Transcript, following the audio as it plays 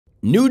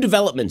New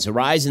developments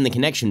arise in the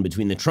connection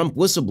between the Trump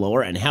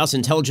whistleblower and House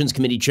Intelligence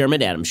Committee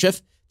Chairman Adam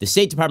Schiff. The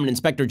State Department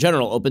Inspector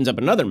General opens up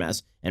another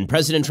mess, and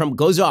President Trump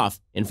goes off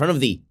in front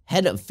of the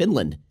head of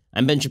Finland.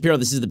 I'm Ben Shapiro.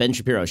 This is The Ben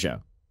Shapiro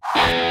Show.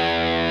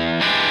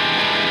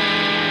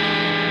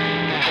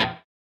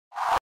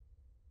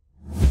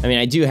 I mean,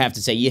 I do have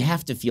to say, you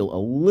have to feel a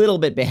little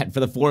bit bad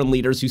for the foreign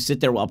leaders who sit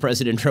there while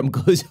President Trump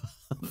goes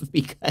off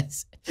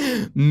because,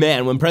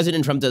 man, when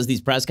President Trump does these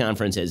press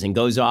conferences and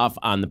goes off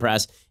on the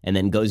press and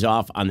then goes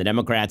off on the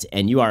Democrats,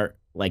 and you are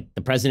like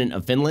the president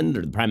of Finland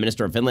or the prime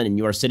minister of Finland, and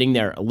you are sitting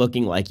there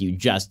looking like you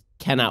just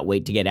cannot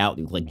wait to get out,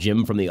 you look like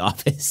Jim from The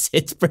Office.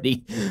 It's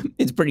pretty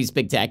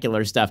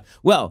spectacular stuff.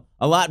 Well,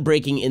 a lot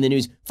breaking in the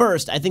news.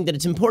 First, I think that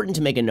it's important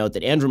to make a note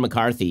that Andrew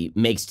McCarthy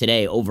makes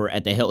today over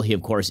at The Hill. He,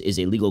 of course, is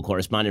a legal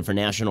correspondent for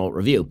National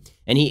Review,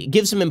 and he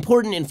gives some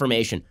important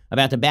information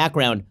about the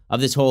background of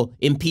this whole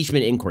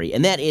impeachment inquiry,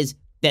 and that is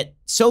that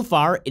so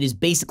far it is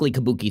basically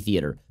kabuki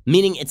theater,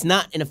 meaning it's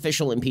not an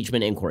official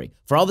impeachment inquiry.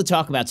 For all the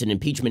talk about it's an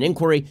impeachment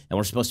inquiry and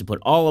we're supposed to put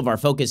all of our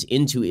focus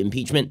into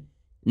impeachment,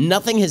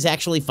 nothing has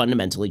actually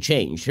fundamentally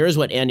changed. Here's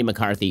what Andy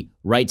McCarthy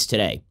writes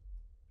today.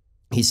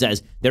 He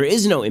says, there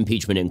is no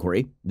impeachment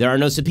inquiry. There are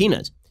no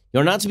subpoenas.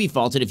 You're not to be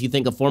faulted if you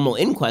think a formal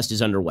inquest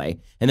is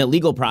underway and that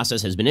legal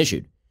process has been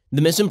issued.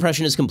 The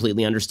misimpression is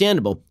completely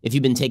understandable if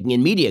you've been taking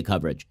in media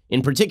coverage,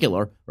 in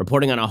particular,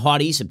 reporting on a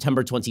haughty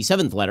September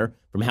 27th letter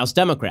from House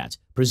Democrats,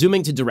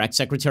 presuming to direct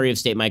Secretary of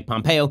State Mike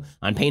Pompeo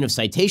on pain of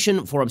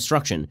citation for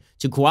obstruction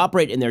to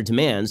cooperate in their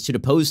demands to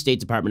depose State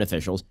Department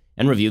officials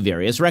and review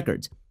various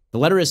records. The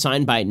letter is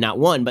signed by not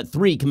one, but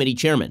 3 committee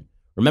chairmen.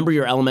 Remember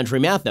your elementary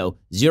math, though.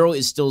 0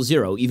 is still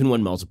 0, even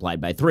when multiplied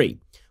by 3.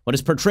 What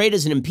is portrayed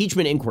as an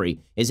impeachment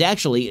inquiry is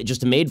actually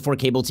just a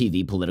made-for-cable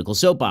TV political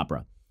soap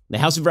opera. The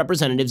House of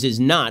Representatives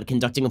is not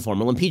conducting a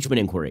formal impeachment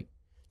inquiry.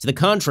 To the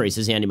contrary,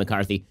 says Andy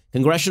McCarthy,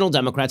 congressional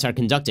Democrats are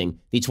conducting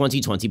the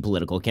 2020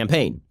 political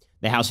campaign.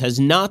 The House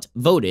has not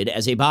voted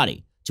as a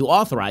body to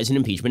authorize an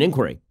impeachment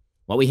inquiry.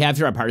 What we have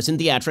here are partisan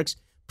theatrics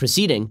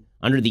proceeding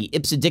under the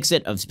ipsa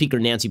dixit of Speaker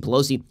Nancy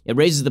Pelosi. It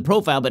raises the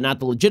profile but not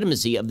the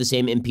legitimacy of the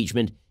same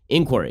impeachment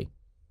inquiry.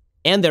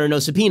 And there are no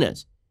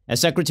subpoenas.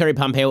 As Secretary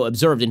Pompeo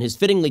observed in his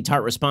fittingly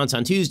tart response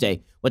on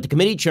Tuesday, what the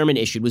committee chairman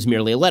issued was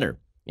merely a letter.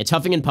 Its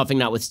huffing and puffing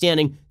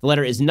notwithstanding, the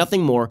letter is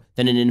nothing more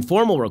than an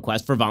informal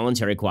request for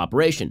voluntary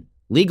cooperation.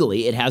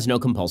 Legally, it has no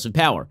compulsive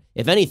power.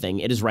 If anything,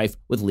 it is rife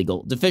with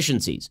legal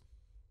deficiencies.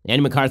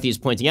 Andy McCarthy is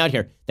pointing out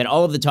here that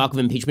all of the talk of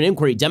impeachment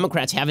inquiry,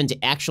 Democrats haven't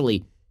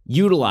actually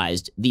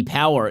utilized the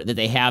power that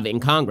they have in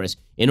Congress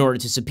in order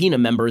to subpoena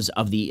members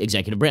of the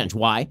executive branch.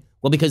 Why?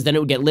 Well, because then it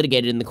would get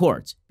litigated in the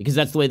courts, because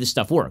that's the way this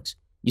stuff works.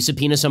 You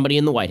subpoena somebody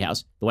in the White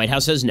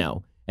House says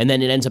no, and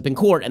then it ends up in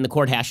court, and the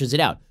court hashes it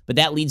out. But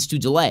that leads to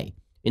delay.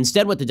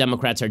 Instead, what the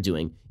Democrats are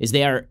doing is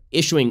they are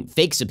issuing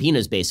fake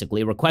subpoenas,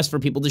 basically, requests for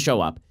people to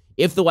show up.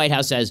 If the White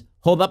House says,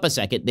 hold up a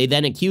second, they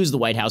then accuse the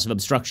White House of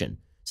obstruction.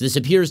 So this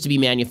appears to be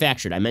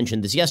manufactured. I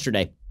mentioned this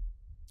yesterday,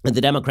 that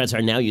the Democrats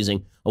are now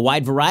using a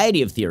wide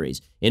variety of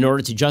theories in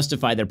order to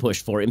justify their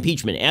push for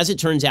impeachment. As it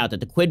turns out that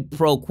the quid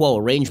pro quo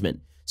arrangement,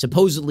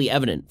 supposedly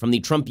evident from the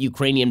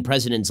Trump-Ukrainian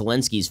President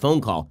Zelensky's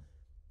phone call,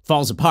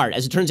 falls apart.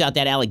 As it turns out,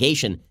 that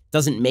allegation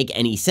doesn't make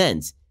any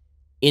sense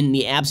in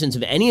the absence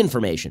of any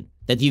information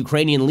that the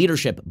Ukrainian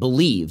leadership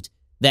believed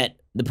that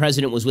the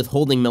president was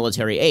withholding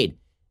military aid.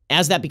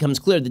 As that becomes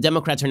clear, the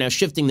Democrats are now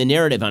shifting the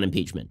narrative on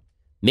impeachment.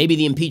 Maybe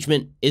the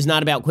impeachment is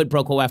not about quid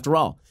pro quo after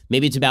all.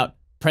 Maybe it's about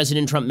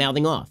President Trump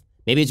mouthing off.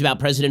 Maybe it's about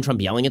President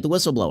Trump yelling at the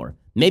whistleblower.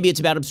 Maybe it's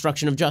about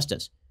obstruction of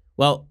justice.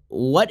 Well,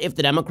 what if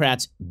the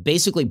Democrats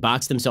basically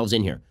boxed themselves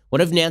in here?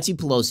 What if Nancy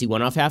Pelosi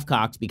went off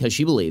half-cocked because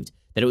she believed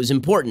that it was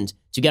important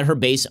to get her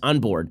base on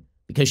board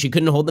because she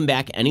couldn't hold them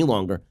back any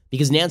longer,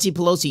 because Nancy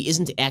Pelosi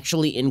isn't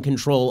actually in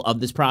control of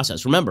this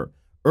process. Remember,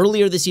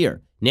 earlier this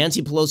year,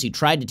 Nancy Pelosi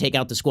tried to take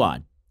out the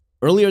squad.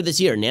 Earlier this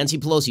year, Nancy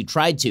Pelosi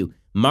tried to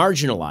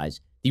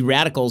marginalize the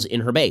radicals in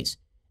her base.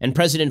 And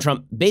President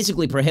Trump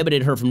basically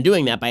prohibited her from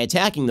doing that by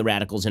attacking the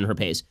radicals in her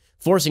base,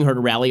 forcing her to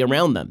rally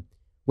around them.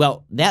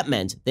 Well, that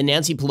meant that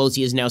Nancy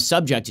Pelosi is now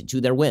subject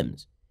to their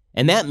whims.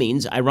 And that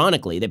means,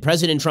 ironically, that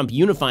President Trump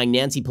unifying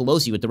Nancy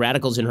Pelosi with the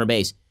radicals in her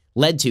base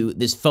led to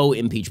this faux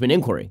impeachment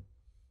inquiry.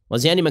 Well,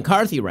 as Andy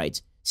McCarthy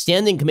writes,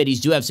 standing committees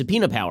do have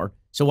subpoena power,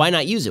 so why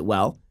not use it?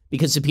 Well,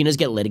 because subpoenas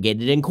get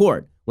litigated in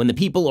court when the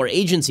people or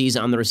agencies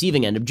on the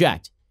receiving end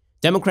object.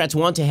 Democrats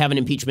want to have an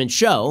impeachment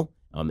show,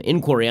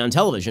 inquiry on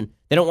television.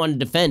 They don't want to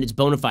defend its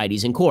bona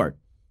fides in court.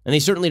 And they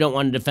certainly don't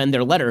want to defend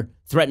their letter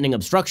threatening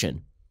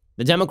obstruction.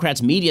 The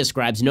Democrats' media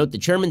scribes note the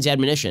chairman's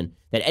admonition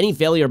that any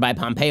failure by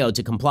Pompeo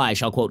to comply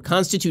shall, quote,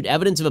 constitute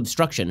evidence of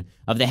obstruction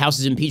of the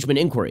House's impeachment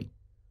inquiry.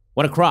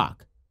 What a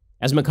crock.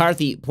 As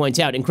McCarthy points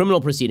out, in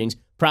criminal proceedings,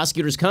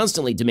 prosecutors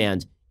constantly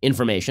demand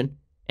information,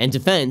 and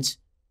defense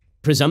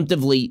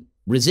presumptively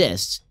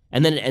resists,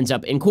 and then it ends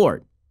up in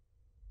court.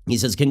 He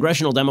says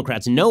congressional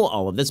Democrats know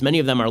all of this. Many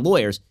of them are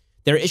lawyers.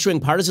 They're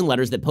issuing partisan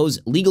letters that pose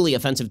legally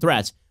offensive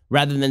threats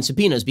rather than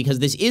subpoenas because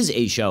this is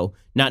a show,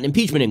 not an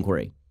impeachment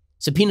inquiry.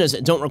 Subpoenas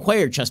don't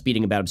require chest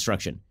beating about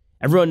obstruction.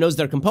 Everyone knows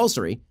they're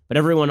compulsory, but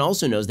everyone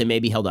also knows they may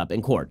be held up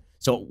in court.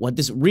 So what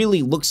this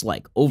really looks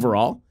like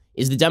overall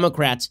is the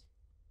Democrats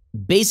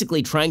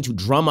basically trying to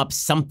drum up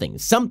something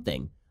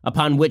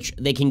upon which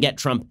they can get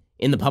Trump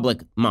in the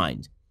public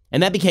mind.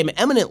 And that became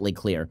eminently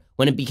clear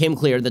when it became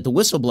clear that the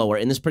whistleblower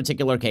in this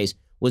particular case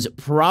was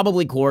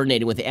probably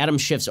coordinating with Adam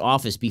Schiff's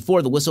office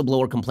before the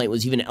whistleblower complaint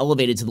was even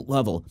elevated to the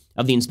level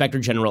of the Inspector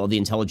General of the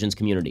intelligence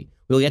community.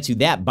 We'll get to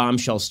that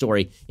bombshell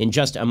story in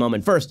just a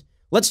moment. First,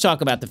 let's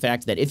talk about the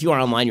fact that if you are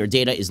online, your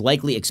data is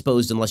likely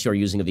exposed unless you're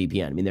using a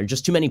VPN. I mean, there are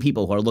just too many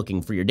people who are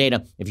looking for your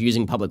data. If you're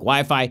using public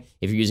Wi-Fi,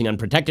 if you're using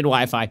unprotected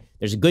Wi-Fi,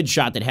 there's a good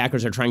shot that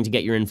hackers are trying to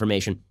get your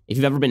information. If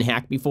you've ever been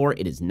hacked before,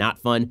 it is not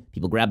fun.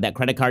 People grab that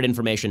credit card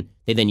information.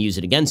 They then use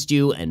it against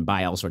you and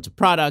buy all sorts of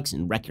products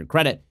and wreck your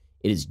credit.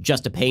 It is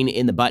just a pain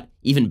in the butt.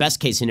 Even best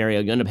case scenario,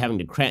 you end up having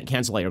to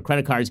cancel all your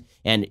credit cards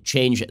and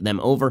change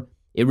them over.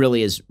 It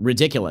really is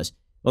ridiculous.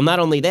 Well, not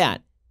only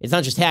that, it's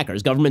not just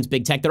hackers. Governments,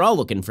 big tech, they're all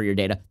looking for your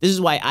data. This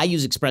is why I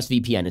use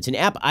ExpressVPN. It's an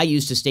app I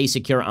use to stay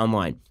secure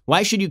online.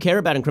 Why should you care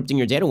about encrypting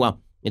your data? Well,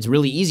 it's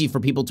really easy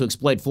for people to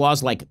exploit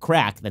flaws like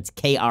crack. That's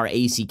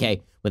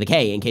K-R-A-C-K with a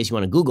K in case you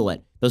want to Google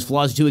it. Those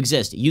flaws do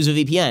exist. Use a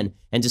VPN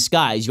and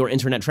disguise your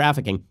internet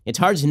trafficking. It's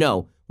hard to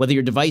know whether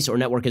your device or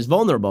network is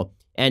vulnerable.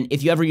 And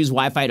if you ever use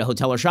Wi-Fi at a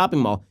hotel or shopping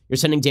mall, you're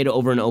sending data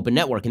over an open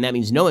network, and that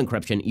means no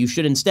encryption. You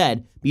should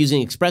instead be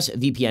using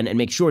ExpressVPN and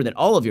make sure that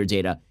all of your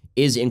data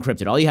is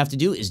encrypted. All you have to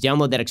do is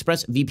download that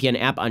ExpressVPN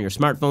app on your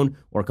smartphone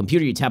or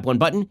computer. You tap one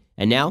button,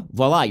 and now,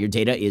 voila, your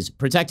data is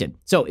protected.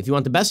 So if you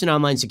want the best in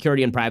online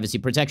security and privacy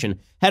protection,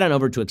 head on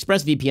over to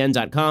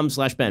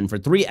expressvpn.com/Ben for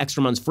 3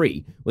 extra months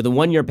free with a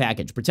 1-year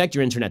package. Protect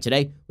your internet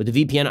today with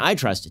the VPN I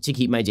trust to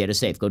keep my data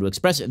safe. Go to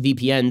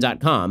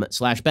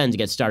expressvpn.com/Ben to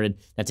get started.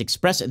 That's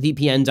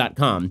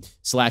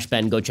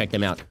expressvpn.com/Ben. Go check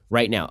them out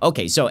right now.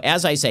 Okay, so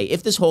as I say,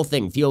 if this whole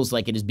thing feels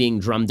like it is being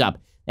drummed up,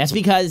 that's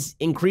because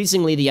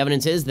increasingly the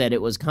evidence is that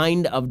it was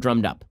kind of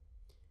drummed up.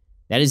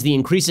 That is the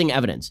increasing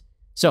evidence.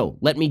 So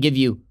let me give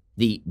you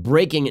the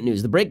breaking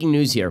news. The breaking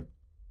news here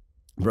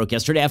broke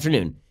yesterday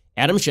afternoon.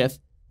 Adam Schiff,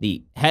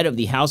 the head of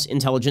the House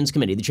Intelligence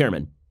Committee, the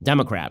chairman,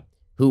 Democrat,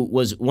 who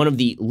was one of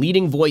the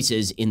leading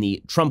voices in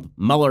the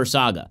Trump-Mueller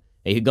saga.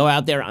 He could go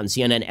out there on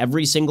CNN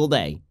every single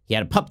day. He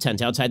had a pup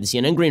tent outside the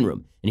CNN green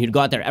room, and he'd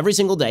go out there every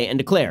single day and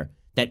declare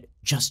that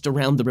just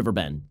around the river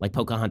bend, like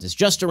Pocahontas,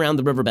 just around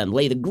the river bend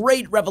lay the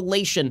great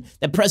revelation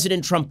that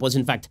President Trump was,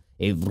 in fact,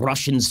 a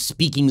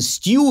Russian-speaking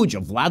stooge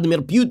of Vladimir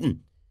Putin.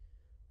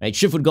 Right?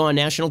 Schiff would go on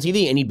national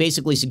TV, and he'd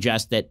basically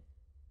suggest that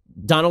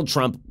Donald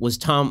Trump was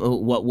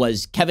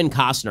Kevin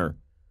Costner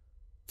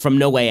from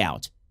No Way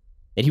Out,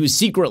 that he was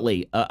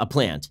secretly a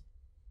plant.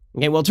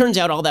 Okay, well, it turns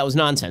out all that was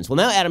nonsense. Well,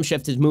 now Adam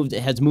Schiff has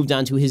moved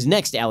on to his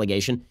next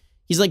allegation.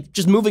 He's like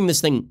just moving this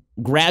thing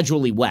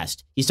gradually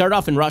west. He started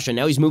off in Russia.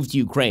 Now he's moved to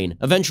Ukraine.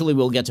 Eventually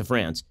we'll get to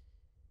France.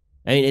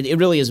 I mean, it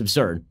really is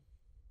absurd.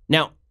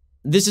 Now,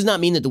 this does not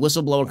mean that the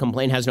whistleblower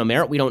complaint has no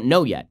merit. We don't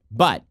know yet.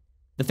 But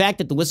the fact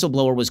that the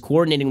whistleblower was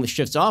coordinating with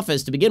Schiff's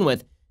office to begin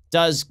with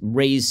does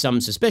raise some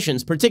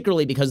suspicions,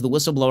 particularly because the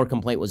whistleblower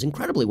complaint was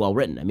incredibly well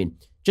written. I mean,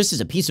 just as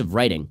a piece of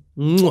writing,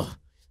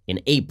 an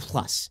A+,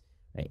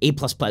 right? A++,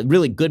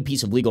 really good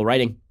piece of legal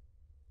writing.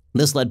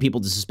 This led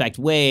people to suspect,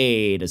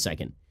 wait a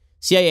second.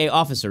 CIA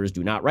officers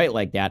do not write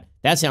like that.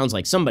 That sounds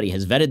like somebody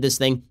has vetted this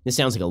thing. This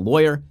sounds like a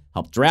lawyer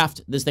helped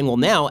draft this thing. Well,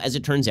 now, as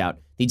it turns out,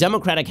 the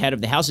Democratic head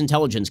of the House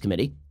Intelligence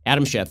Committee,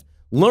 Adam Schiff,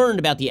 learned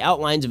about the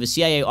outlines of a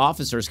CIA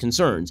officer's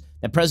concerns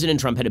that President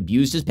Trump had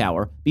abused his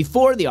power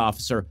before the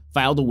officer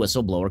filed a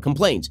whistleblower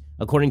complaint,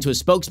 according to a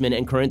spokesman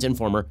and current and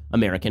former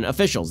American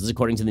officials. This is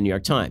according to the New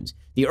York Times.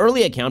 The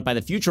early account by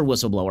the future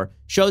whistleblower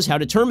shows how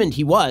determined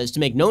he was to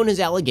make known his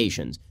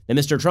allegations that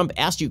Mr. Trump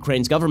asked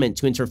Ukraine's government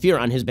to interfere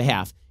on his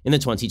behalf in the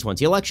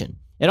 2020 election.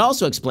 It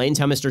also explains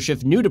how Mr.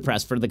 Schiff knew to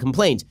press for the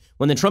complaint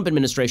when the Trump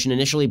administration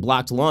initially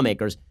blocked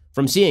lawmakers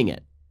from seeing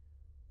it.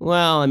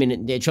 Well, I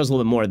mean, it shows a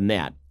little bit more than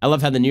that. I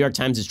love how the New York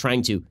Times is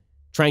trying to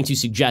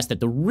suggest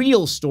that the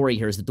real story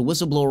here is that the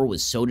whistleblower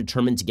was so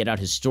determined to get out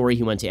his story,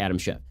 he went to Adam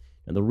Schiff.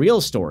 Now, the real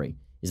story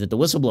is that the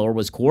whistleblower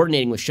was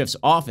coordinating with Schiff's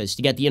office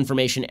to get the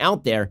information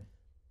out there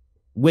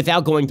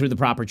without going through the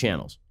proper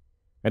channels.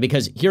 Right?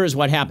 Because here is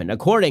what happened.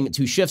 According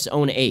to Schiff's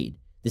own aide,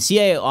 the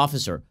CIA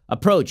officer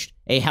approached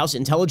a House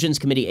Intelligence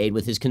Committee aide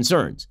with his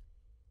concerns.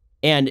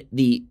 And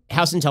the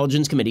House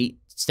Intelligence Committee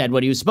said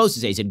what he was supposed to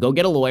say. He said, go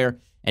get a lawyer,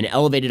 and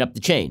elevated up the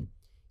chain.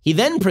 He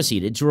then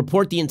proceeded to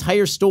report the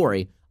entire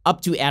story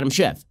up to Adam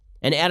Schiff.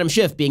 And Adam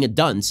Schiff, being a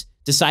dunce,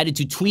 decided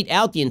to tweet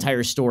out the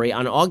entire story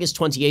on August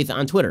 28th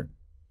on Twitter.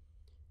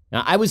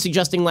 Now, I was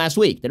suggesting last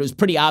week that it was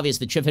pretty obvious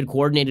that Schiff had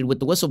coordinated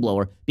with the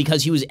whistleblower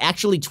because he was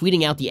actually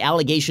tweeting out the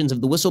allegations of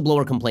the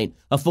whistleblower complaint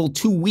a full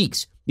 2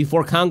 weeks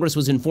before Congress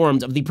was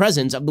informed of the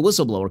presence of the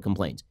whistleblower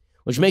complaint,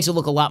 which makes it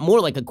look a lot more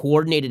like a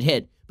coordinated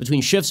hit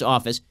between Schiff's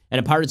office and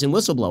a partisan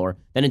whistleblower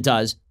than it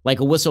does like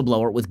a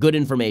whistleblower with good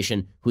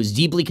information who is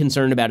deeply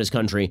concerned about his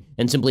country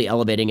and simply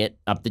elevating it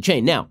up the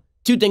chain. Now,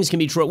 2 things can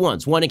be true at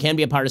once. 1, it can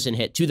be a partisan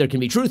hit. 2, there can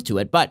be truth to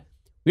it, but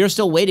we are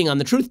still waiting on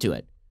the truth to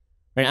it.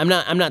 Right? I'm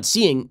not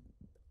seeing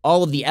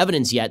all of the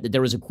evidence yet that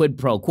there was a quid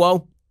pro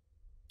quo.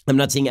 I'm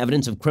not seeing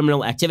evidence of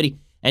criminal activity,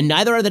 and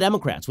neither are the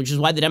Democrats, which is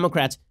why the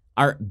Democrats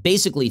are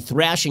basically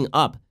thrashing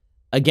up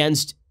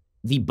against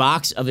the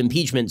box of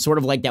impeachment, sort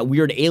of like that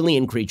weird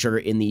alien creature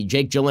in the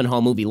Jake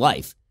Gyllenhaal movie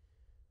Life,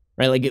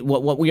 right? Like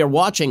what we are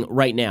watching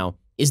right now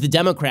is the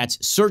Democrats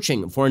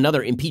searching for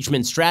another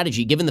impeachment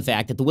strategy, given the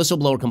fact that the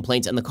whistleblower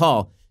complaints and the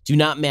call do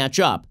not match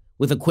up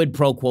with a quid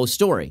pro quo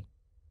story.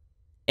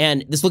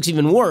 And this looks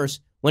even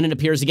worse when it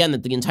appears again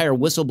that the entire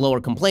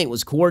whistleblower complaint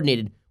was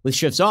coordinated with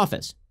Schiff's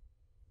office.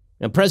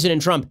 Now,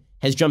 President Trump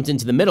has jumped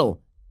into the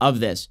middle of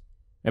this.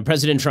 And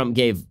President Trump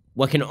gave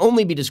what can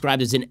only be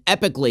described as an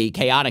epically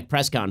chaotic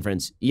press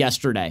conference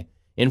yesterday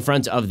in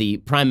front of the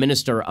Prime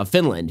Minister of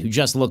Finland, who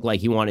just looked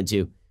like he wanted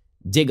to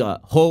dig a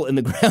hole in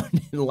the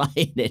ground and lie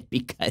in it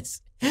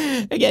because,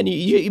 again,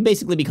 you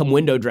basically become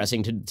window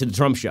dressing to the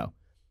Trump show.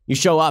 You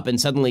show up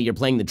and suddenly you're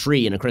playing the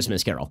tree in A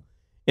Christmas Carol.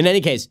 In any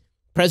case,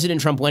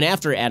 President Trump went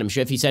after Adam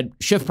Schiff. He said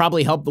Schiff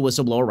probably helped the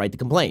whistleblower write the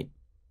complaint.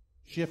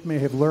 Schiff may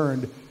have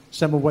learned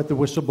some of what the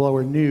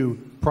whistleblower knew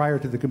prior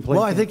to the complaint.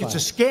 Well, I think it's a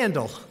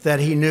scandal that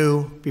he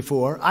knew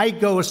before. I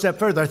go a step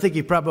further. I think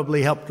he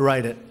probably helped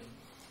write it.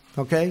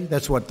 Okay?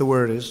 That's what the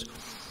word is.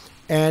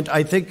 And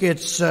I think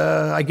it's,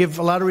 I give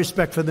a lot of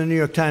respect for the New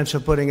York Times for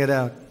putting it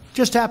out.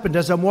 Just happened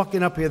as I'm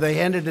walking up here, they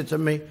handed it to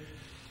me.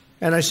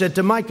 And I said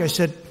to Mike, I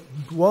said,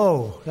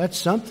 whoa, that's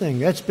something.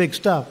 That's big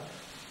stuff.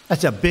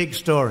 That's a big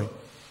story.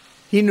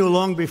 He knew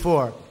long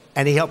before,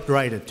 and he helped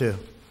write it, too.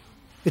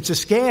 It's a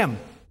scam.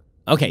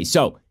 Okay,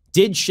 so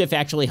did Schiff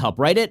actually help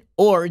write it,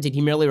 or did he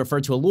merely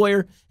refer to a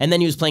lawyer, and then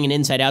he was playing an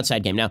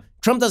inside-outside game? Now,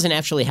 Trump doesn't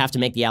actually have to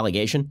make the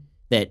allegation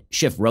that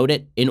Schiff wrote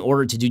it in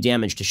order to do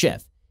damage to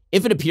Schiff.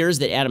 If it appears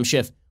that Adam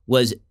Schiff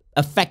was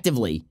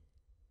effectively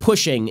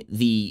pushing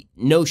the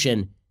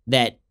notion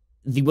that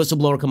the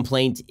whistleblower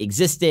complaint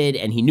existed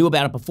and he knew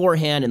about it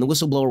beforehand and the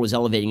whistleblower was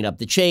elevating it up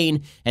the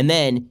chain, and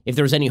then if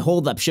there was any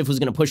holdup, Schiff was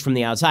going to push from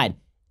the outside,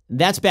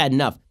 that's bad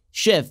enough.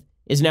 Schiff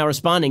is now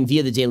responding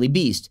via the Daily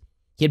Beast.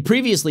 He had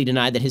previously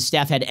denied that his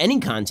staff had any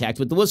contact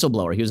with the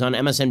whistleblower. He was on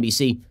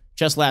MSNBC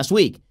just last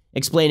week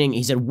explaining,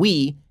 he said,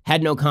 we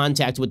had no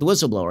contact with the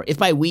whistleblower. If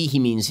by we he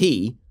means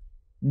he,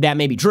 that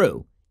may be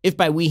true. If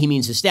by we he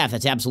means his staff,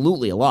 that's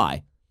absolutely a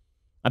lie.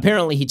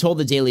 Apparently, he told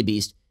the Daily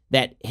Beast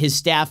that his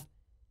staff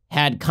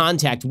had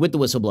contact with the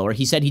whistleblower.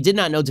 He said he did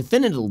not know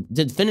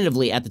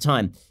definitively at the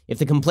time if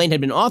the complaint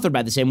had been authored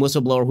by the same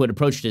whistleblower who had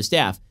approached his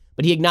staff,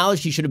 but he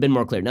acknowledged he should have been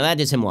more clear. Now,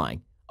 that is him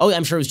lying. Oh,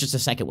 I'm sure it was just a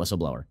second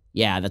whistleblower.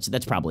 Yeah,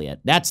 that's probably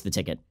it. That's the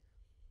ticket.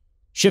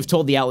 Schiff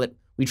told the outlet,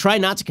 we try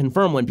not to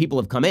confirm when people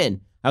have come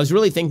in. I was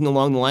really thinking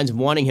along the lines of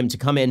wanting him to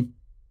come in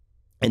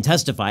and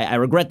testify. I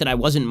regret that I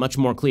wasn't much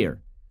more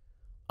clear.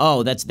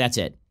 Oh, that's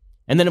it.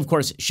 And then, of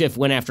course, Schiff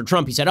went after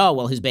Trump. He said, oh,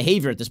 well, his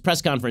behavior at this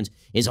press conference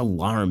is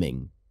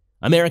alarming.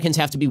 Americans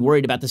have to be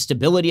worried about the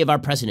stability of our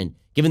president,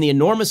 given the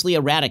enormously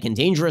erratic and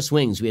dangerous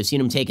swings we have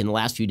seen him take in the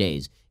last few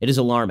days. It is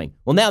alarming.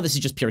 Well, now this is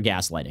just pure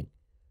gaslighting.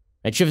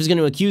 Right? Schiff is going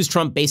to accuse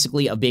Trump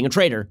basically of being a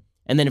traitor.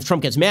 And then if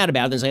Trump gets mad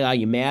about it, then say, oh,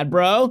 you mad,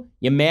 bro?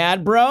 You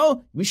mad,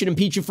 bro? We should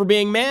impeach you for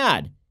being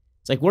mad.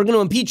 It's like, we're going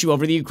to impeach you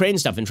over the Ukraine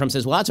stuff. And Trump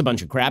says, well, that's a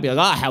bunch of crap. You're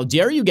like, how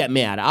dare you get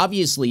mad?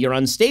 Obviously, you're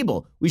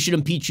unstable. We should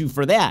impeach you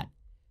for that.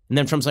 And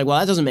then Trump's like, well,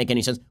 that doesn't make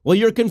any sense. Well,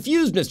 you're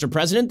confused, Mr.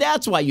 President.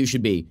 That's why you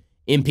should be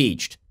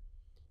impeached.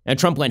 And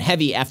Trump went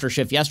heavy after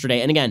Schiff yesterday.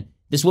 And again,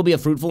 this will be a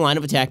fruitful line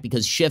of attack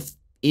because Schiff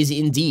is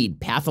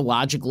indeed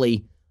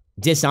pathologically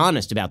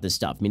dishonest about this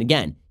stuff. I mean,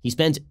 again, he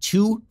spent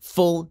 2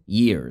 full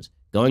years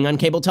going on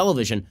cable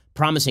television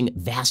promising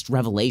vast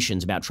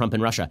revelations about Trump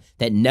and Russia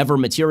that never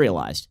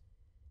materialized.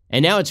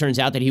 And now it turns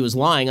out that he was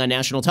lying on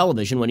national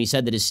television when he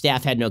said that his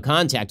staff had no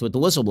contact with the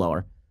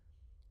whistleblower. I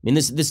mean,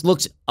 this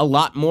looks a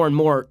lot more and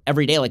more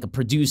every day like a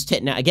produced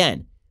hit. Now,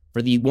 again,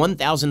 for the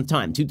 1,000th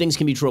time, 2 things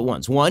can be true at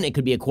once. 1, it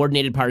could be a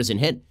coordinated partisan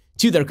hit.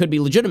 2, there could be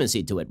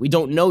legitimacy to it. We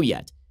don't know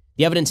yet.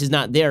 The evidence is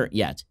not there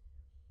yet.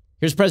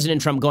 Here's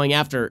President Trump going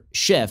after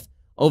Schiff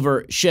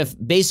over Schiff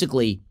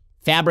basically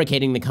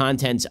fabricating the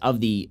contents of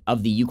the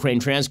Ukraine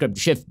transcript.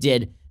 Schiff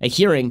did a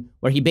hearing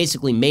where he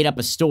basically made up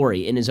a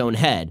story in his own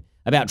head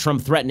about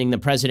Trump threatening the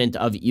president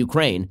of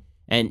Ukraine.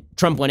 And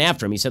Trump went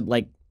after him. He said,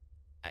 like,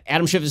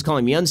 Adam Schiff is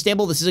calling me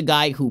unstable. This is a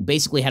guy who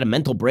basically had a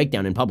mental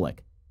breakdown in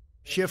public.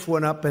 Schiff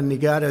went up and he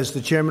got, as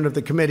the chairman of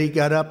the committee,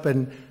 got up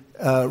and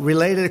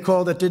related a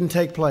call that didn't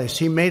take place.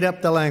 He made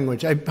up the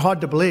language.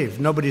 Hard to believe.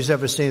 Nobody's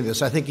ever seen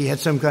this. I think he had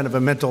some kind of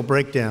a mental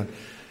breakdown.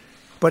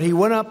 But he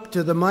went up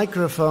to the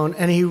microphone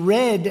and he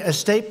read a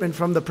statement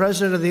from the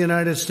President of the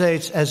United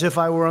States as if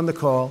I were on the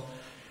call.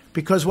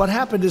 Because what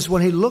happened is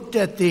when he looked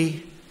at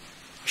the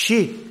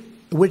sheet,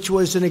 which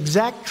was an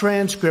exact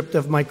transcript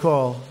of my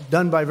call,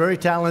 done by very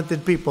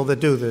talented people that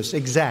do this,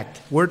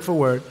 exact, word for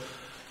word,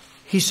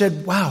 he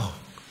said, wow,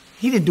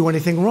 he didn't do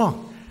anything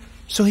wrong.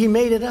 So he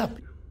made it up.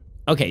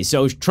 Okay,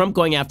 so Trump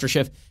going after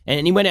Schiff,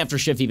 and he went after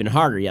Schiff even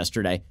harder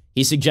yesterday.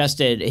 He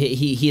suggested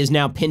he has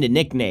now pinned a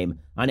nickname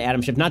on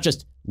Adam Schiff, not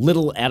just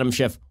Little Adam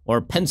Schiff or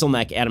Pencil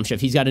Neck Adam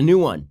Schiff. He's got a new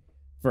one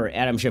for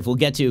Adam Schiff. We'll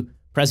get to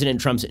President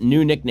Trump's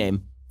new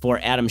nickname for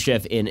Adam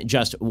Schiff in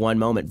just one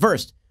moment.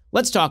 First,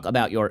 let's talk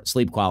about your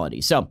sleep quality.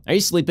 So, are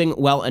you sleeping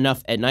well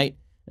enough at night?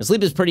 And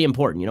sleep is pretty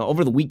important. You know,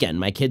 over the weekend,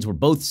 my kids were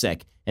both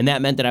sick, and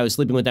that meant that I was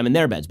sleeping with them in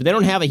their beds. But they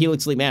don't have a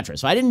Helix sleep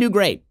mattress, so I didn't do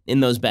great in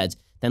those beds.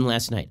 Then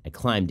last night, I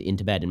climbed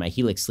into bed in my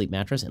Helix sleep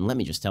mattress, and let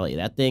me just tell you,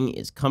 that thing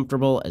is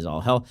comfortable as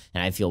all hell,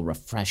 and I feel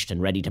refreshed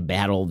and ready to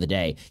battle the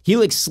day.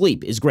 Helix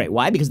Sleep is great.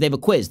 Why? Because they have a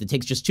quiz that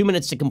takes just 2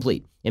 minutes to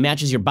complete. It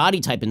matches your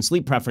body type and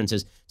sleep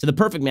preferences to the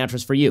perfect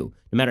mattress for you.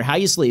 No matter how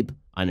you sleep,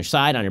 on your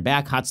side, on your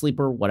back, hot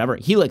sleeper, whatever,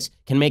 Helix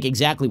can make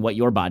exactly what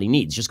your body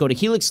needs. Just go to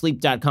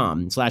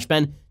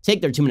helixsleep.com/Ben,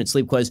 take their 2-minute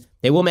sleep quiz.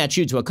 They will match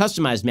you to a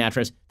customized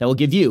mattress that will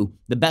give you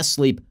the best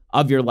sleep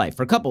of your life.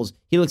 For couples,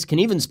 Helix can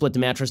even split the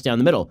mattress down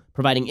the middle,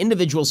 providing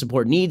individual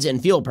support needs and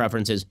feel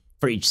preferences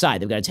for each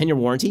side. They've got a 10-year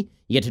warranty.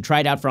 You get to try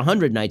it out for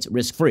 100 nights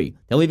risk-free.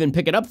 They'll even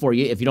pick it up for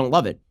you if you don't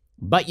love it.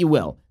 But you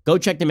will. Go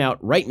check them out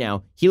right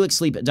now,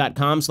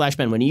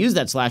 helixsleep.com/Ben. When you use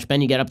that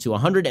 /Ben, you get up to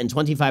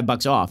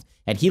 $125 off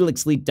at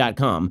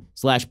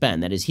helixsleep.com/Ben.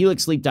 That is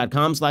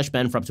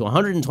helixsleep.com/Ben for up to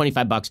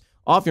 $125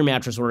 off your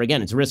mattress order.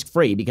 Again, it's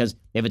risk-free because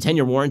they have a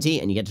 10-year warranty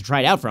and you get to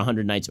try it out for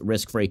 100 nights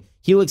risk-free.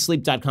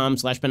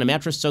 helixsleep.com/Ben. A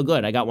mattress so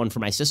good. I got one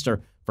for my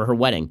sister for her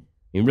wedding.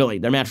 I mean, really,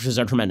 their mattresses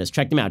are tremendous.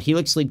 Check them out,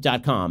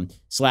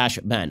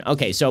 helixsleep.com/Ben.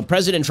 Okay, so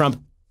President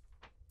Trump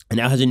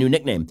now has a new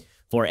nickname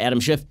for Adam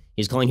Schiff.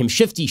 He's calling him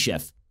Shifty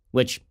Schiff,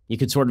 which you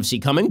could sort of see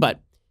coming, but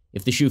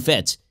if the shoe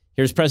fits,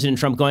 here's President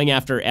Trump going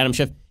after Adam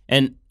Schiff.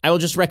 And I will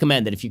just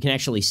recommend that if you can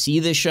actually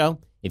see this show,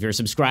 if you're a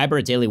subscriber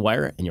at Daily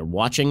Wire and you're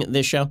watching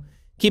this show,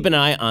 keep an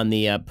eye on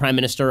the Prime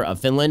Minister of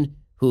Finland,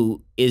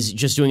 who is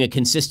just doing a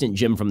consistent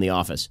Jim from The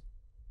Office.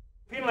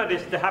 Finland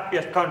is the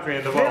happiest country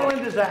in the world.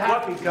 Finland is a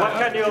happy country. What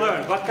can you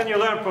learn? What can you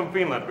learn from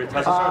Finland, which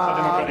has a social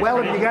democratic well,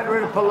 if you got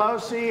rid of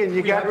Pelosi and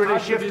you got rid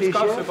of Shifty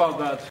Schiff. about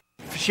that.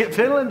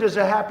 Finland is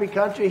a happy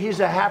country. He's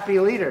a happy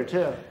leader,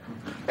 too.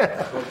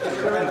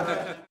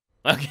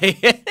 Okay.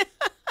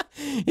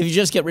 If you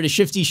just get rid of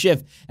Shifty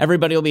Schiff,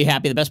 everybody will be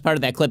happy. The best part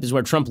of that clip is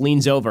where Trump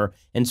leans over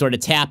and sort of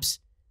taps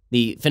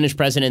the Finnish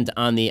president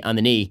on the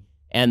knee,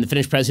 and the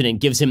Finnish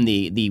president gives him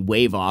the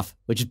wave off,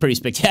 which is pretty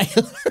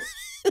spectacular.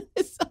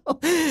 So,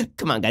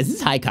 come on, guys, this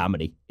is high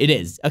comedy. It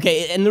is.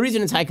 Okay, and the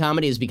reason it's high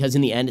comedy is because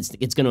in the end,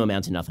 it's going to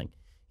amount to nothing.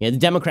 You know, the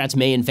Democrats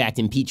may, in fact,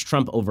 impeach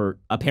Trump over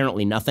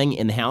apparently nothing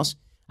in the House.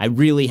 I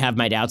really have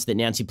my doubts that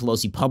Nancy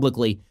Pelosi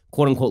publicly,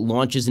 quote-unquote,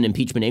 launches an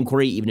impeachment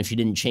inquiry, even if she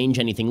didn't change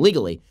anything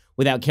legally,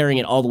 without carrying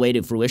it all the way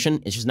to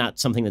fruition. It's just not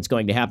something that's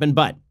going to happen.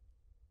 But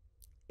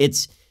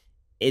is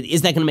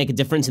that going to make a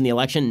difference in the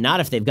election? Not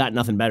if they've got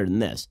nothing better than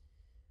this.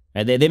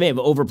 Right? They may have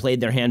overplayed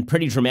their hand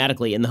pretty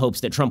dramatically in the hopes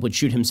that Trump would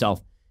shoot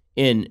himself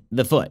in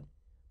the foot.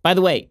 By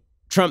the way,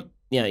 Trump,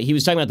 he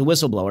was talking about the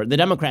whistleblower. The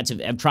Democrats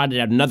have trotted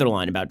out another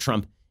line about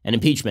Trump and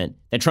impeachment,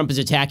 that Trump is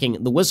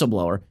attacking the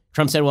whistleblower.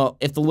 Trump said, well,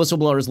 if the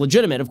whistleblower is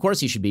legitimate, of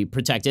course he should be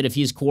protected. If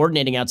he's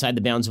coordinating outside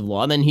the bounds of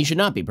law, then he should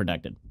not be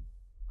protected.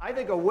 I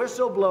think a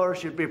whistleblower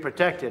should be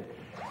protected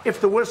if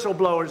the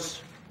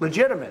whistleblower's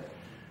legitimate.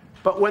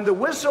 But when the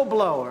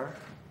whistleblower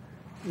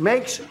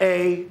makes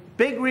a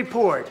big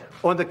report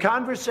on the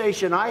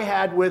conversation I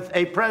had with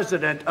a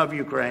president of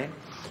Ukraine,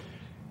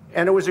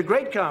 and it was a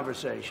great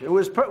conversation.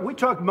 We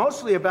talked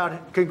mostly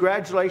about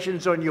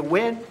congratulations on your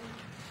win.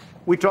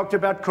 We talked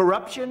about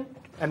corruption,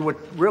 and we're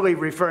really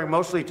referring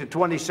mostly to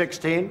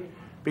 2016,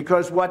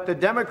 because what the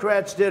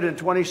Democrats did in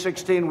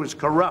 2016 was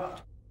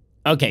corrupt.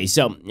 Okay,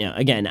 so,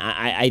 again,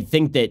 I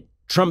think that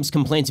Trump's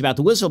complaints about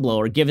the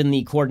whistleblower, given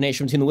the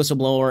coordination between the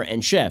whistleblower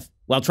and Schiff,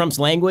 while Trump's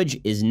language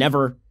is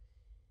never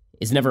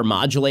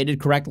modulated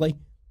correctly,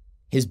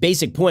 his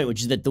basic point, which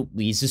is that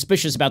he's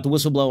suspicious about the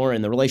whistleblower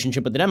and the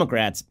relationship with the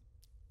Democrats,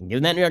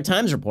 given that New York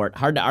Times report,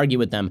 hard to argue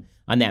with them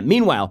on that.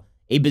 Meanwhile,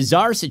 a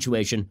bizarre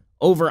situation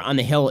over on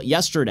the Hill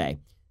yesterday.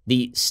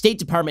 The State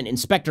Department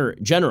Inspector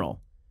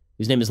General,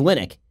 whose name is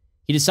Linick,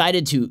 he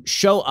decided to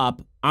show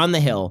up on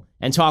the Hill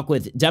and talk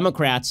with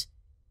Democrats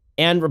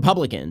and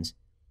Republicans.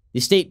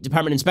 The State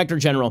Department Inspector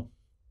General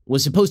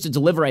was supposed to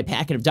deliver a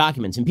packet of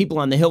documents, and people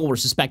on the Hill were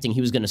suspecting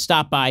he was going to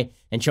stop by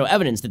and show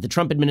evidence that the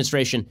Trump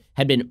administration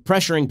had been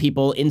pressuring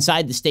people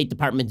inside the State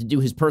Department to do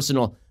his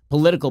personal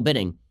political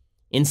bidding.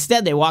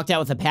 Instead, they walked out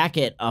with a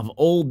packet of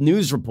old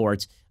news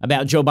reports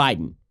about Joe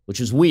Biden, which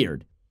was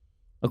weird.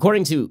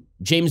 According to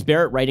James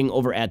Barrett, writing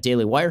over at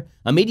Daily Wire,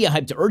 a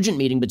media-hyped urgent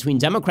meeting between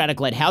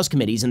Democratic-led House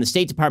committees and the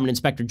State Department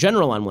Inspector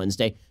General on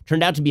Wednesday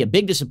turned out to be a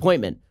big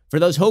disappointment for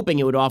those hoping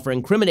it would offer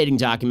incriminating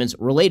documents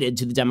related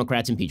to the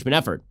Democrats' impeachment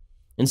effort.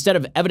 Instead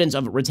of evidence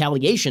of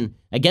retaliation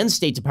against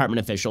State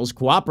Department officials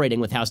cooperating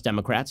with House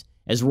Democrats,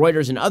 as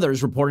Reuters and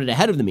others reported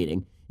ahead of the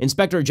meeting,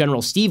 Inspector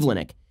General Steve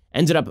Linick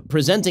ended up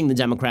presenting the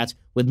Democrats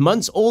with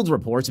months-old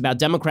reports about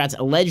Democrats'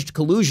 alleged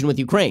collusion with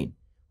Ukraine,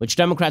 which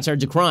Democrats are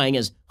decrying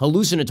as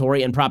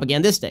hallucinatory and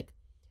propagandistic.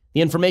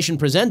 The information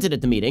presented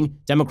at the meeting,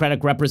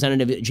 Democratic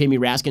Representative Jamie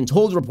Raskin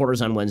told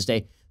reporters on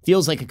Wednesday,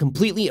 feels like a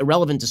completely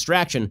irrelevant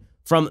distraction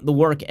from the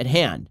work at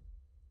hand.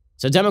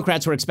 So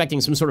Democrats were expecting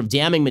some sort of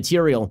damning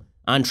material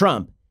on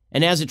Trump,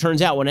 and as it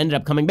turns out, what ended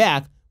up coming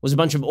back was a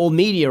bunch of old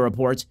media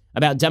reports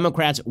about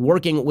Democrats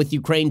working with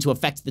Ukraine to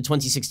affect the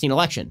 2016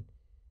 election.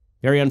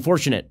 Very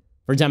unfortunate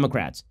for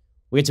Democrats.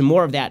 We'll get to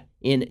more of that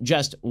in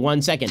just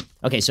 1 second.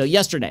 Okay, so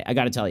yesterday, I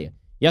got to tell you,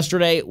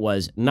 yesterday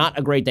was not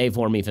a great day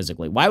for me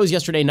physically. Why was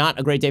yesterday not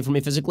a great day for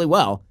me physically?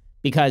 Well,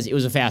 because it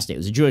was a fast day. It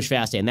was a Jewish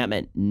fast day, and that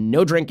meant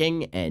no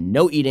drinking and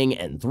no eating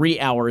and 3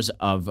 hours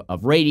of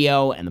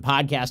radio and the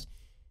podcast.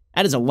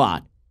 That is a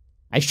lot.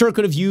 I sure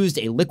could have used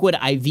a liquid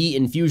IV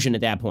infusion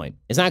at that point.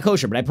 It's not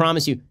kosher, but I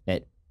promise you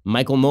that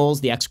Michael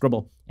Knowles, the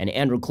ex-Scribble, and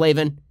Andrew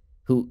Klavan,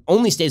 who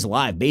only stays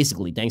alive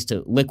basically thanks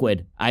to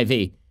liquid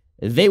IV,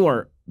 they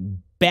were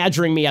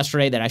badgering me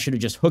yesterday that I should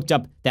have just hooked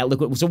up that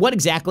liquid. So what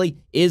exactly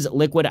is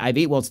liquid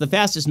IV? Well, it's the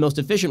fastest, most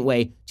efficient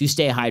way to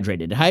stay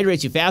hydrated. It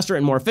hydrates you faster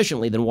and more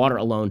efficiently than water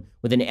alone,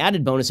 with an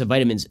added bonus of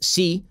vitamins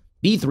C,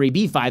 B3,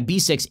 B5,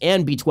 B6,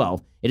 and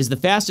B12. It is the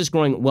fastest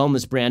growing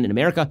wellness brand in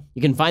America.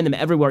 You can find them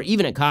everywhere,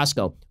 even at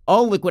Costco.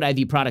 All liquid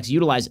IV products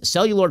utilize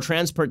cellular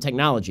transport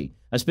technology,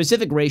 a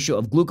specific ratio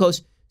of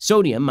glucose,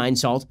 sodium, mine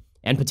salt,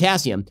 and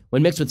potassium.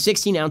 When mixed with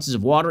 16 ounces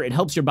of water, it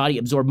helps your body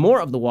absorb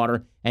more of the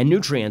water and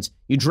nutrients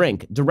you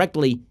drink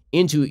directly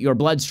into your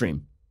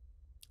bloodstream.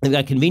 They've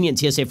got convenient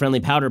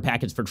TSA-friendly powder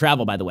packets for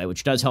travel, by the way,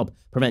 which does help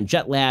prevent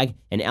jet lag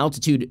and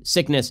altitude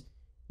sickness.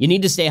 You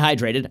need to stay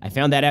hydrated. I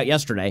found that out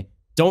yesterday.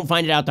 Don't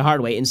find it out the hard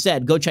way.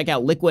 Instead, go check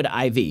out Liquid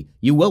IV.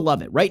 You will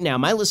love it. Right now,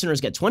 my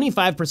listeners get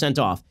 25%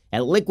 off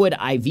at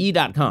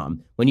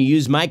liquidiv.com when you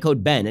use my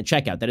code BEN at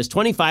checkout. That is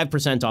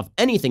 25% off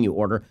anything you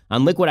order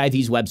on Liquid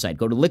IV's website.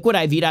 Go to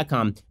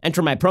liquidiv.com,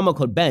 enter my promo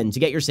code BEN to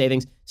get your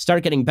savings.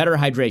 Start getting better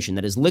hydration.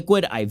 That is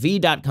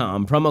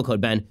liquidiv.com, promo code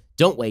BEN.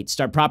 Don't wait.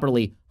 Start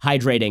properly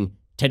hydrating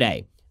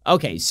today.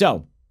 Okay,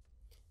 so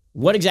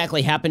what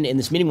exactly happened in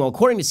this meeting? Well,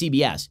 according to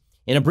CBS,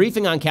 in a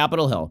briefing on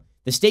Capitol Hill,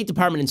 the State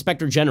Department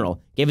Inspector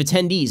General gave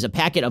attendees a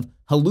packet of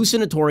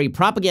hallucinatory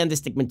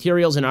propagandistic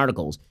materials and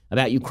articles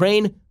about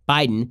Ukraine,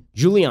 Biden,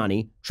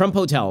 Giuliani, Trump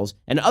hotels,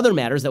 and other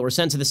matters that were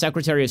sent to the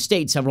Secretary of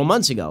State several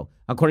months ago,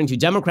 according to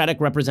Democratic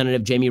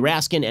Representative Jamie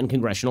Raskin and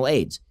congressional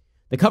aides.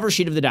 The cover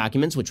sheet of the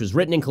documents, which was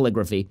written in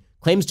calligraphy,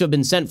 claims to have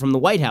been sent from the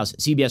White House,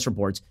 CBS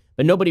reports,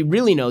 but nobody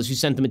really knows who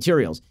sent the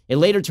materials. It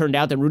later turned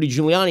out that Rudy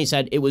Giuliani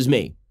said it was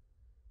me.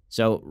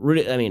 So,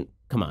 Rudy,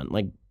 come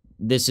on,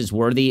 this is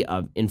worthy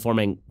of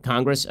informing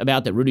Congress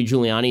about, that Rudy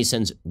Giuliani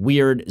sends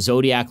weird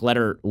Zodiac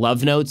letter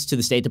love notes to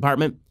the State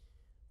Department.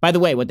 By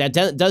the way, what that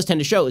does tend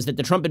to show is that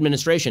the Trump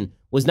administration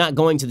was not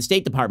going to the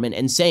State Department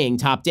and saying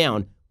top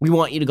down, we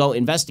want you to go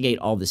investigate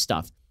all this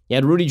stuff. You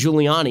had Rudy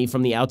Giuliani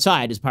from the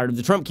outside as part of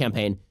the Trump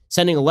campaign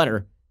sending a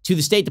letter to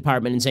the State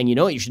Department and saying, you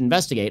know what, you should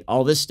investigate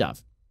all this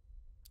stuff.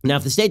 Now,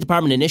 if the State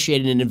Department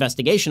initiated an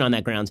investigation on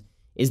that grounds,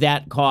 is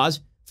that cause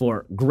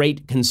for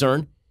great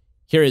concern?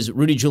 Here is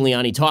Rudy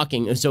Giuliani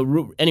talking.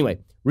 So anyway,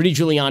 Rudy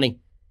Giuliani,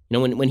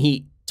 when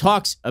he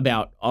talks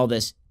about all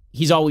this,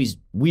 he's always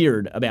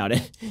weird about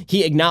it.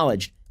 He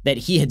acknowledged that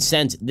he had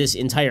sent this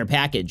entire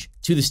package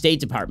to the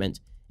State Department,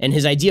 and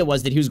his idea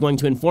was that he was going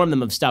to inform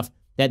them of stuff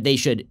that they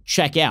should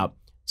check out.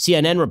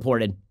 CNN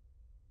reported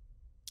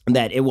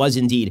that it was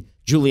indeed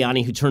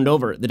Giuliani who turned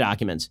over the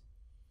documents.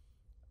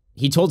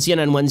 He told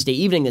CNN Wednesday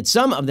evening that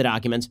some of the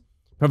documents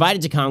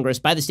provided to Congress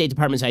by the State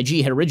Department's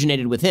IG had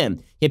originated with him.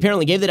 He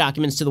apparently gave the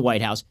documents to the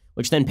White House,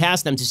 which then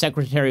passed them to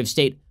Secretary of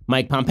State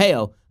Mike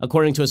Pompeo,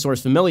 according to a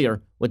source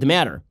familiar with the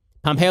matter.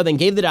 Pompeo then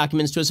gave the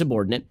documents to a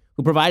subordinate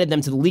who provided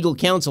them to the legal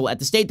counsel at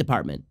the State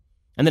Department,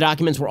 and the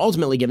documents were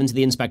ultimately given to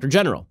the Inspector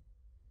General.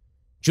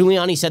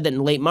 Giuliani said that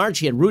in late March,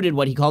 he had routed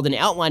what he called an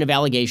outline of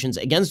allegations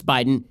against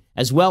Biden,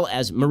 as well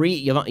as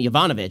Marie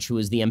Yovanovitch, who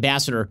is the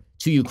ambassador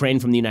to Ukraine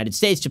from the United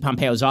States, to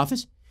Pompeo's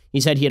office. He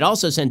said he had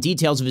also sent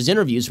details of his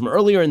interviews from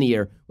earlier in the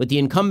year with the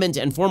incumbent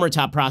and former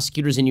top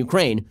prosecutors in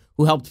Ukraine,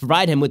 who helped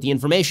provide him with the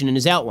information in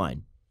his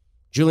outline.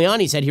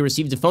 Giuliani said he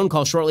received a phone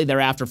call shortly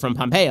thereafter from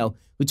Pompeo,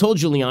 who told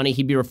Giuliani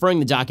he'd be referring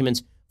the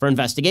documents for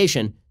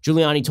investigation.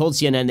 Giuliani told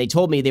CNN, they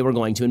told me they were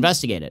going to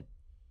investigate it.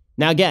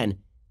 Now, again,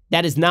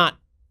 that is not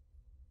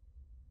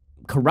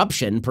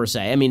corruption per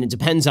se. It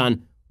depends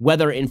on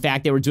whether, in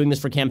fact, they were doing this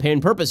for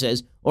campaign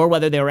purposes or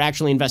whether they were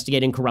actually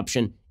investigating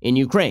corruption in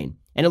Ukraine.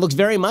 And it looks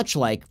very much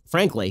like,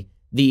 frankly,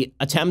 the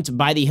attempt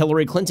by the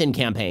Hillary Clinton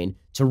campaign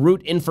to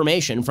route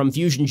information from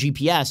Fusion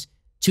GPS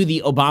to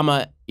the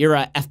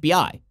Obama-era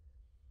FBI.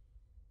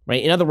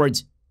 Right? In other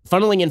words,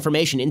 funneling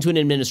information into an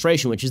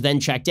administration which is then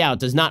checked out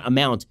does not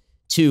amount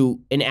to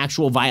an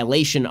actual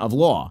violation of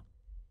law.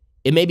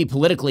 It may be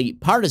politically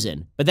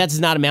partisan, but that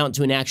does not amount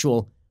to an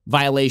actual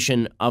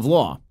violation of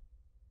law.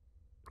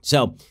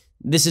 So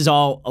this is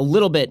all a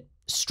little bit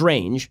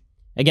strange.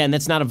 Again,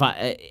 that's not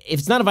if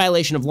it's not a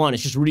violation of law and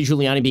it's just Rudy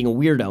Giuliani being a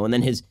weirdo and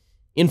then his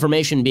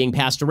information being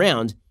passed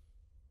around,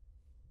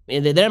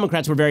 the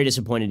Democrats were very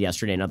disappointed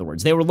yesterday, in other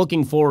words. They were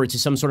looking forward to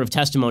some sort of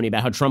testimony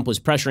about how Trump was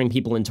pressuring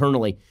people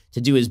internally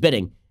to do his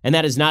bidding, and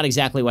that is not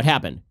exactly what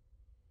happened.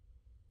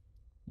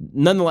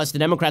 Nonetheless, the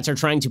Democrats are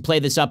trying to play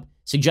this up,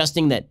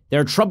 suggesting that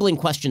there are troubling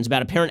questions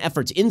about apparent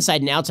efforts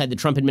inside and outside the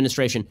Trump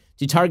administration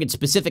to target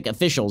specific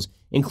officials,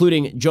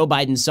 including Joe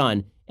Biden's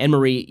son and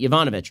Marie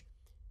Yovanovitch.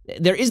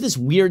 there is this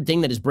weird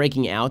thing that is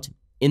breaking out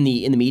in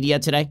the media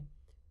today,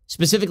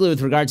 specifically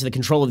with regard to the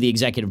control of the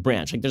executive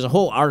branch. Like, there's a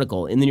whole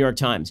article in the New York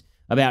Times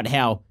about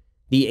how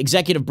the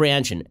executive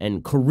branch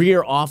and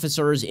career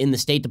officers in the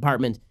State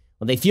Department,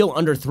 well, they feel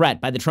under threat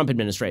by the Trump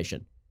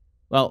administration.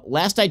 Well,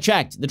 last I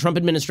checked, the Trump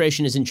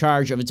administration is in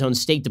charge of its own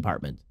State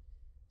Department.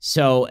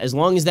 So as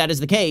long as that is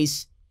the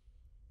case,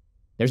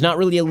 there's not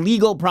really a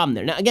legal problem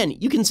there. Now, again,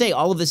 you can say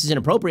all of this is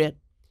inappropriate.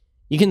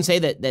 You can say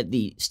that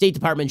the State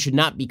Department should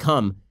not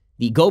become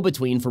the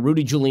go-between for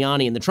Rudy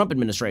Giuliani and the Trump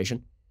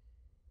administration.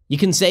 You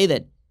can say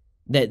that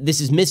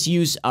this is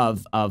misuse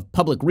of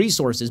public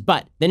resources,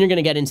 but then you're going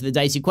to get into the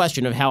dicey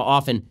question of how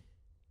often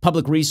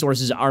public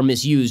resources are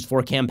misused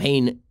for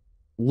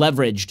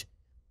campaign-leveraged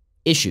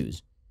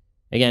issues.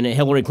 Again,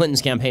 Hillary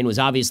Clinton's campaign was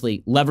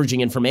obviously leveraging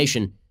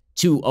information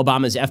to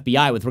Obama's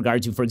FBI with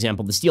regard to, for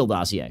example, the Steele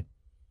dossier.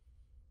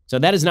 So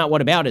that is not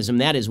whataboutism.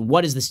 That is,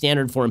 what is the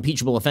standard for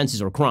impeachable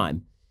offenses or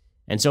crime?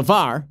 And so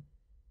far,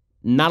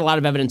 not a lot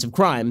of evidence of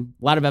crime,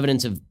 a lot of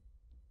evidence of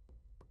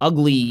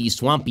ugly,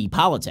 swampy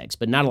politics,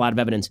 but not a lot of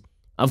evidence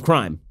of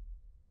crime.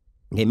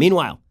 Okay,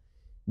 meanwhile,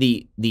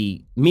 the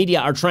media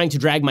are trying to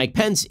drag Mike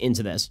Pence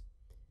into this.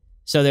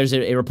 So there's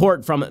a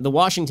report from the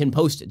Washington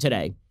Post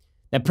today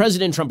that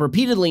President Trump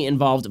repeatedly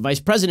involved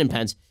Vice President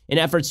Pence in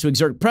efforts to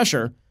exert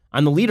pressure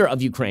on the leader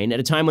of Ukraine at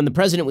a time when the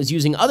president was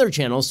using other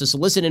channels to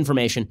solicit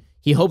information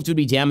he hoped would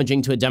be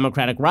damaging to a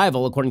Democratic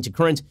rival, according to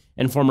current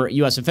and former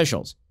U.S.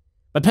 officials.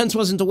 But Pence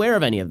wasn't aware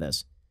of any of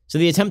this. So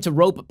the attempt to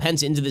rope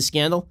Pence into this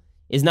scandal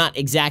is not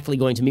exactly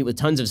going to meet with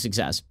tons of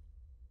success.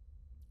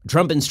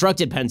 Trump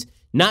instructed Pence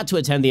not to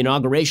attend the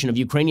inauguration of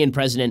Ukrainian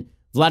President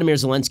Vladimir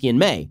Zelensky in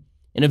May,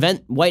 an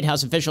event White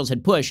House officials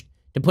had pushed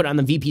to put on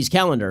the VP's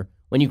calendar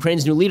when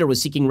Ukraine's new leader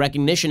was seeking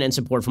recognition and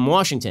support from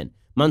Washington.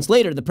 Months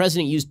later, the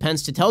president used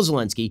Pence to tell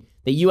Zelensky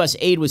that U.S.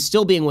 aid was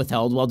still being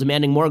withheld while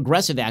demanding more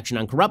aggressive action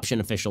on corruption,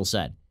 officials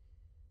said.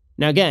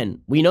 Now,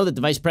 again, we know that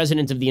the vice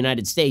president of the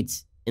United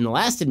States in the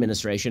last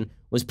administration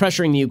was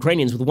pressuring the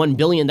Ukrainians with $1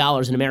 billion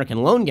in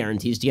American loan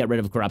guarantees to get rid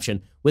of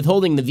corruption,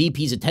 withholding the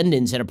VP's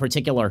attendance at a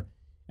particular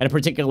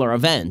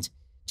event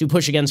to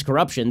push against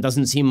corruption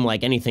doesn't seem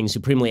like anything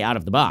supremely out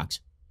of the box.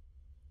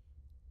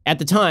 At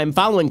the time,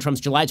 following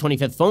Trump's July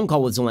 25th phone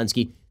call with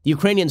Zelensky, the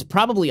Ukrainians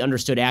probably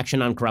understood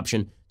action on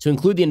corruption to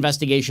include the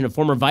investigation of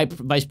former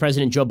Vice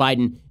President Joe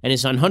Biden and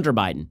his son Hunter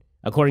Biden,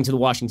 according to the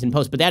Washington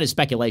Post. But that is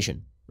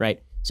speculation,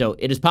 right? So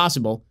it is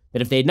possible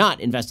that if they had not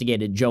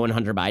investigated Joe and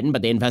Hunter Biden,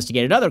 but they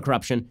investigated other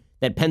corruption,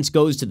 that Pence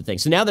goes to the thing.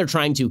 So now they're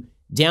trying to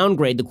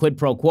downgrade the quid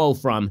pro quo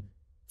from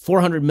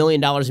 $400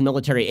 million in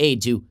military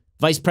aid to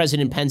Vice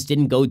President Pence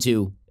didn't go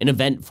to an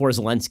event for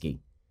Zelensky.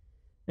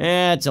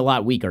 It's a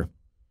lot weaker.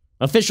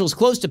 Officials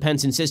close to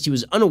Pence insist he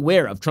was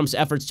unaware of Trump's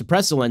efforts to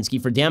press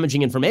Zelensky for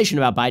damaging information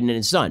about Biden and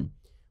his son,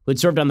 who had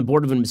served on the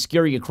board of an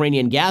obscure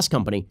Ukrainian gas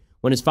company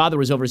when his father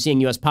was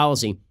overseeing U.S.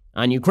 policy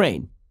on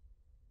Ukraine.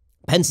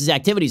 Pence's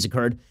activities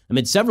occurred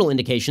amid several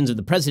indications of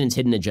the president's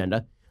hidden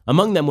agenda.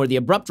 Among them were the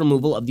abrupt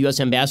removal of the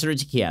U.S. ambassador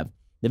to Kiev,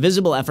 the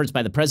visible efforts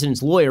by the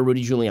president's lawyer,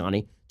 Rudy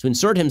Giuliani, to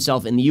insert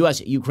himself in the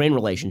U.S.-Ukraine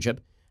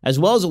relationship, as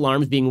well as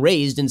alarms being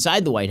raised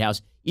inside the White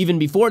House even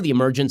before the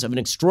emergence of an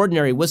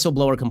extraordinary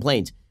whistleblower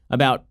complaint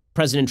about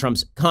President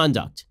Trump's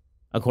conduct,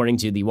 according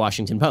to the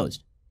Washington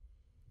Post.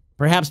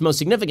 Perhaps most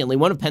significantly,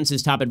 one of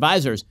Pence's top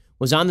advisors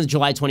was on the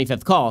July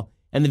 25th call,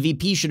 and the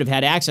VP should have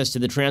had access to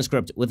the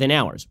transcript within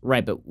hours.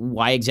 Right, but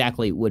why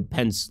exactly would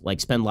Pence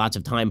spend lots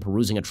of time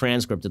perusing a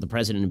transcript of the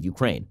president of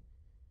Ukraine?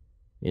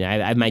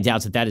 I have my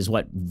doubts that is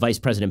what Vice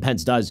President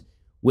Pence does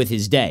with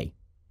his day.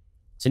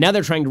 So now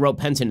they're trying to rope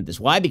Pence into this.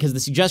 Why? Because the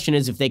suggestion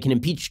is if they can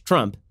impeach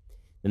Trump,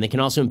 then they can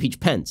also impeach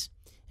Pence.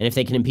 And if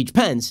they can impeach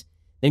Pence,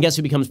 then guess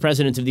who becomes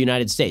president of the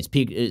United States?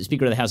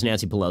 Speaker of the House,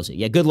 Nancy Pelosi.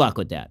 Yeah, good luck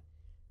with that.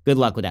 Good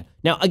luck with that.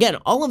 Now, again,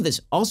 all of this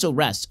also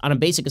rests on a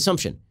basic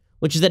assumption,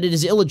 which is that it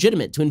is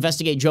illegitimate to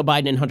investigate Joe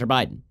Biden and Hunter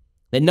Biden,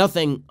 that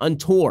nothing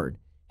untoward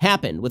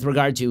happened with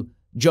regard to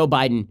Joe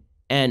Biden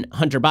and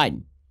Hunter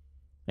Biden.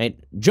 Right?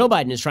 Joe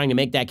Biden is trying to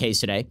make that case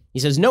today. He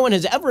says, no one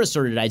has ever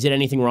asserted I did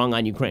anything wrong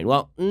on Ukraine.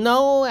 Well,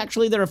 no,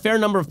 actually, there are a fair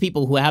number of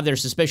people who have their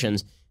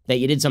suspicions that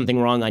you did something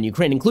wrong on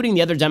Ukraine, including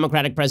the other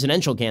Democratic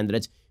presidential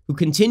candidates who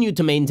continue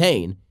to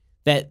maintain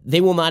that they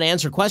will not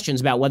answer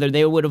questions about whether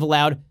they would have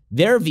allowed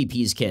their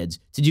VP's kids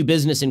to do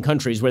business in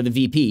countries where the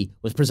VP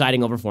was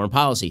presiding over foreign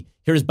policy.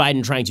 Here's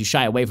Biden trying to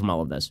shy away from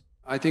all of this.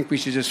 I think we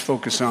should just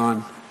focus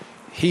on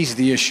he's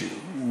the issue.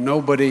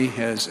 Nobody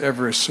has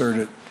ever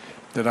asserted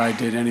that I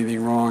did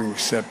anything wrong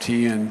except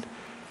he and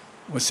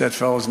what's that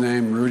fellow's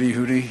name? Rudy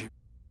Hootie?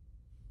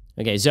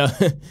 Okay, so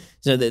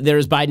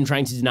there's Biden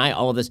trying to deny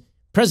all of this.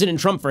 President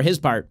Trump, for his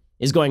part,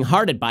 is going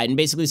hard at Biden,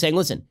 basically saying,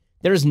 listen,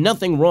 there is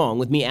nothing wrong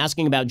with me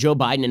asking about Joe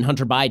Biden and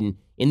Hunter Biden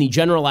in the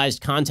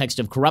generalized context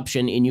of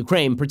corruption in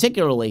Ukraine,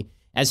 particularly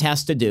as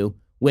has to do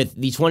with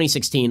the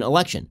 2016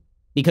 election.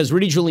 Because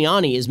Rudy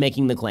Giuliani is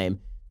making the claim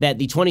that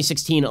the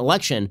 2016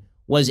 election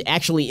was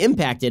actually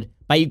impacted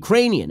by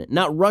Ukrainian,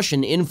 not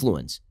Russian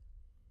influence.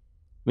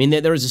 I mean,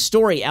 there was a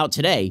story out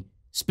today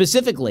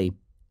specifically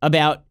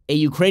about a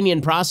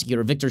Ukrainian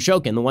prosecutor, Viktor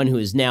Shokin, the one who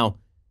is now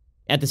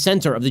at the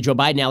center of the Joe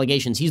Biden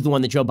allegations. He's the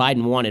one that Joe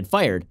Biden wanted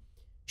fired.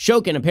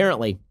 Shokin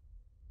apparently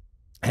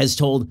has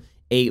told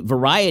a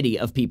variety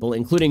of people,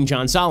 including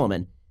John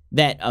Solomon,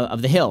 that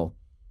of The Hill,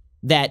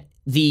 that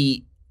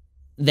he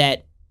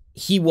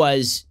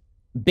was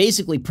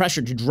basically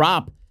pressured to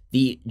drop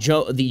the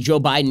Joe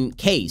Biden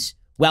case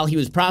while he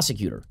was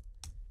prosecutor.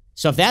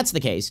 So if that's the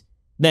case,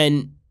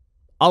 then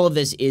all of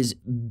this is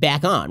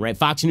back on, right?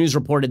 Fox News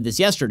reported this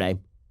yesterday.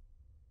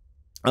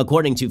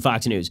 According to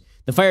Fox News,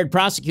 the fired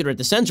prosecutor at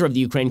the center of the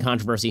Ukraine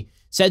controversy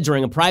said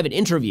during a private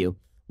interview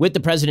with the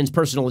president's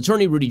personal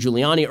attorney, Rudy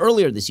Giuliani,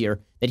 earlier this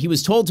year that he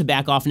was told to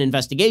back off an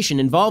investigation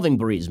involving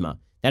Burisma.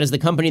 That is the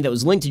company that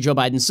was linked to Joe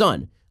Biden's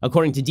son,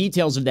 according to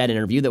details of that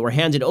interview that were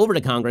handed over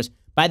to Congress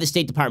by the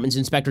State Department's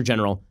Inspector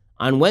General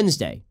on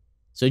Wednesday.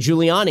 So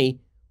Giuliani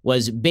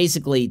was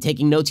basically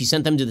taking notes. He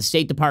sent them to the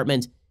State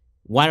Department.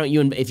 Why don't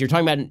you, if you're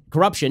talking about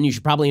corruption, you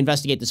should probably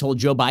investigate this whole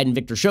Joe Biden,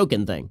 Victor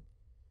Shokin thing.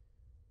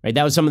 Right?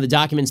 That was some of the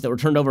documents that were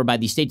turned over by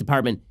the State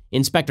Department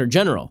Inspector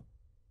General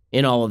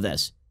in all of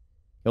this.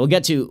 We'll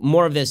get to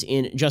more of this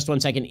in just one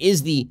second.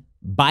 Is the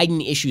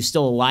Biden issue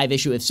still a live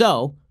issue? If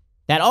so,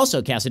 that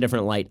also casts a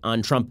different light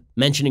on Trump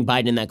mentioning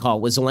Biden in that call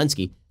with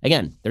Zelensky.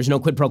 Again, there's no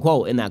quid pro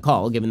quo in that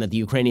call, given that the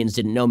Ukrainians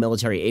didn't know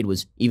military aid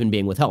was even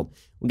being withheld.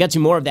 We'll get to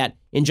more of that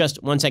in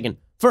just one second.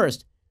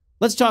 First,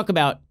 let's talk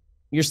about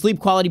your sleep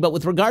quality, but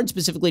with regard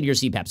specifically to your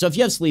CPAP. So if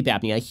you have sleep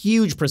apnea, a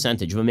huge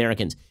percentage of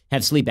Americans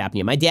have sleep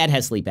apnea. My dad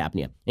has sleep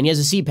apnea, and he has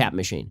a CPAP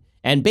machine.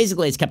 And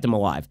basically, it's kept him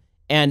alive.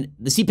 And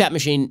the CPAP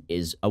machine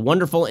is a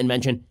wonderful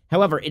invention.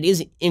 However, it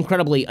is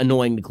incredibly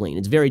annoying to clean.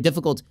 It's very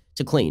difficult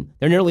to clean.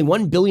 There are nearly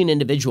 1 billion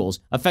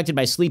individuals affected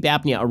by sleep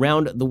apnea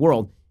around the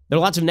world. There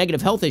are lots of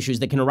negative health issues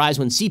that can arise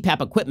when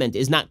CPAP equipment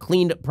is not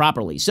cleaned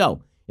properly.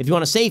 So, if you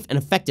want a safe and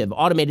effective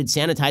automated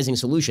sanitizing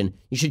solution,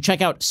 you should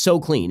check out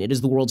SoClean. It is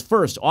the world's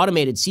first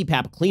automated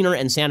CPAP cleaner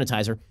and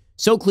sanitizer.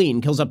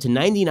 SoClean kills up to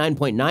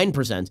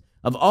 99.9%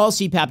 of all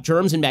CPAP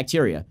germs and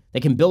bacteria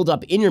that can build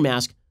up in your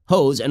mask,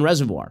 hose, and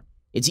reservoir.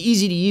 It's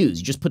easy to use.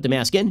 You just put the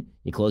mask in,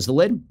 you close the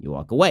lid, you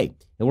walk away.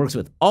 It works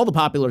with all the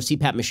popular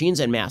CPAP machines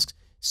and masks.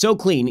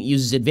 SoClean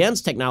uses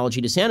advanced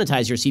technology to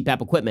sanitize your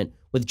CPAP equipment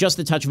with just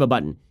the touch of a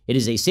button. It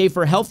is a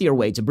safer, healthier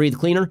way to breathe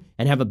cleaner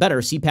and have a better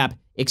CPAP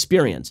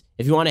experience.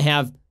 If you want to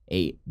have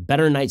a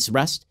better night's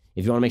rest,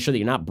 if you want to make sure that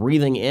you're not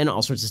breathing in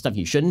all sorts of stuff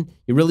you shouldn't,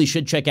 you really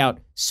should check out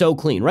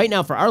SoClean. Right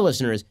now, for our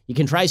listeners, you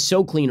can try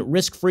SoClean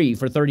risk-free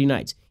for 30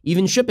 nights.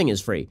 Even shipping is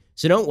free.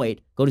 So don't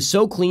wait. Go to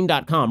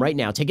SoClean.com right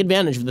now. Take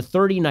advantage of the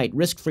 30-night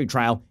risk-free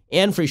trial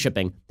and free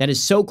shipping. That is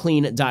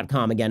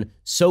SoClean.com. Again,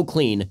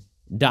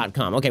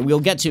 SoClean.com. Okay, we'll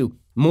get to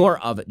more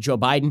of Joe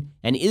Biden.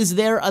 And is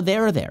there a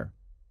there?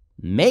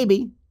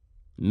 Maybe.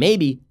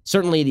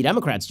 Certainly the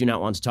Democrats do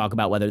not want to talk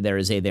about whether there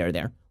is a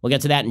there. We'll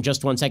get to that in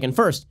just one second.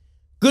 First,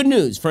 good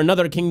news for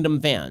Another Kingdom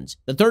fans.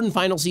 The third and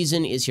final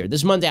season is here.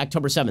 This Monday,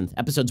 October 7th,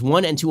 episodes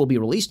 1 and 2 will be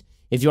released.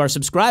 If you are a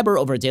subscriber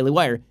over at Daily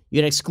Wire,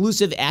 you get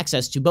exclusive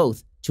access to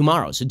both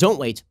tomorrow. So don't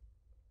wait.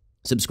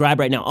 Subscribe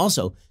right now.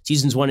 Also,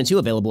 seasons 1 and 2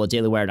 available at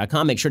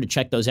dailywire.com. Make sure to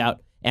check those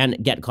out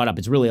and get caught up.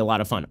 It's really a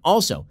lot of fun.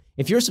 Also,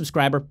 if you're a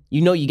subscriber,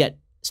 you know you get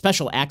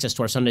special access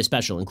to our Sunday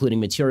special, including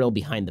material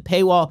behind the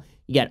paywall.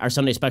 You get our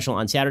Sunday special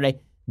on Saturday.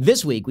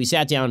 This week, we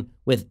sat down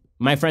with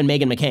my friend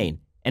Meghan McCain,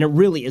 and it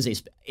really is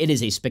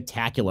a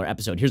spectacular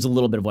episode. Here's a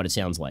little bit of what it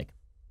sounds like.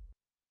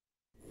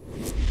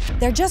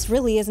 There just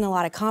really isn't a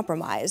lot of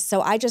compromise.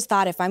 So I just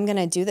thought if I'm going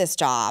to do this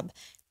job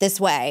this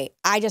way,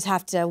 I just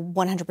have to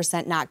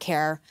 100% not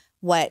care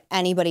what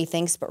anybody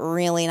thinks, but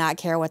really not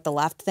care what the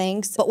left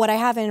thinks. But what I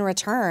have in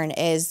return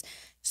is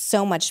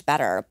so much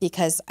better,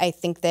 because I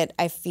think that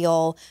I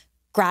feel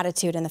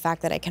gratitude in the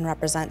fact that I can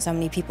represent so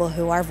many people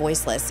who are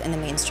voiceless in the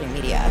mainstream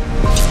media.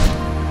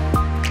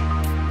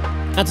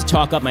 Not to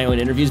talk up my own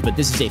interviews, but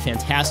this is a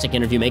fantastic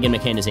interview. Meghan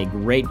McCain is a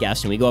great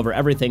guest, and we go over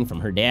everything from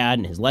her dad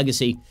and his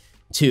legacy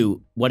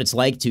to what it's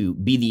like to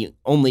be the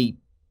only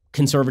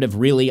conservative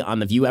really on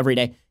The View every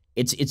day.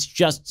 It's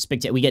just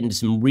spectacular. We get into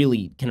some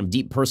really kind of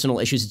deep personal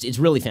issues. It's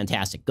really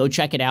fantastic. Go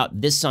check it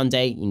out this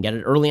Sunday. You can get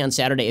it early on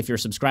Saturday if you're a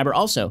subscriber.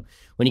 Also,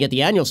 when you get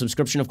the annual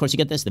subscription, of course, you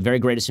get this, the very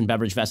greatest in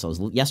beverage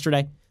vessels.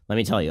 Yesterday, let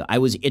me tell you, I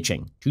was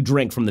itching to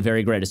drink from the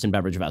very greatest in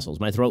beverage vessels.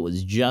 My throat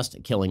was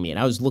just killing me, and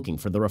I was looking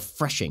for the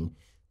refreshing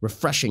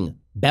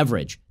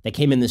beverage that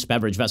came in this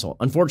beverage vessel.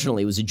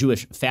 Unfortunately, it was a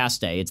Jewish fast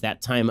day. It's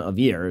that time of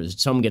year. It was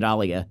Tzom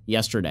Gedalia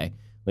yesterday,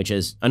 which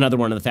is another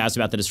one of the fasts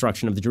about the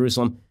destruction of the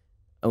Jerusalem.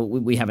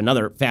 We have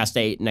another fast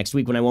day next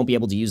week when I won't be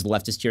able to use the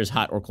leftist tears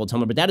hot or cold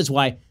tumbler, but that is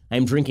why I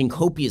am drinking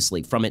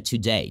copiously from it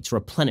today to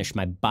replenish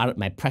my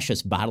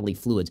precious bodily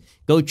fluids.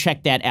 Go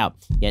check that out.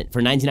 Yeah,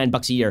 for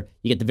 $99 a year,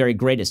 you get the very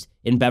greatest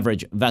in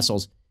beverage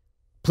vessels.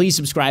 Please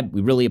subscribe. We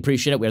really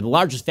appreciate it. We are the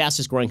largest,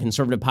 fastest growing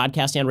conservative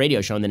podcast and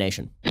radio show in the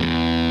nation.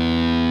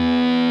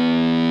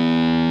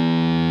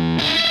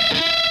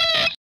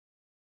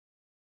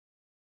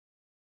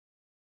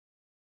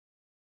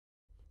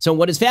 So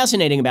what is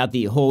fascinating about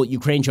the whole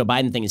Ukraine-Joe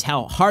Biden thing is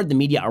how hard the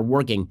media are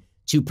working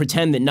to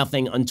pretend that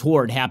nothing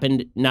untoward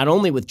happened, not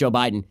only with Joe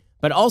Biden,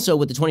 but also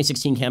with the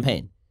 2016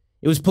 campaign.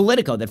 It was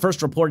Politico that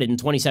first reported in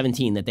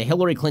 2017 that the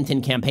Hillary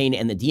Clinton campaign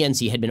and the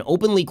DNC had been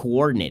openly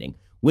coordinating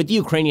with the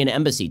Ukrainian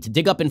embassy to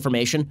dig up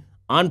information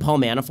on Paul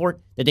Manafort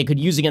that they could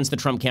use against the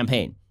Trump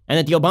campaign, and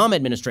that the Obama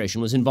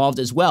administration was involved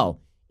as well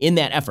in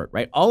that effort,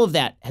 right? All of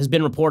that has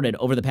been reported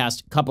over the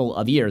past couple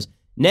of years.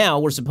 Now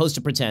we're supposed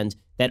to pretend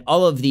that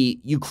all of the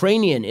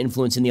Ukrainian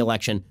influence in the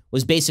election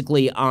was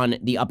basically on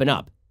the up and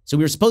up. So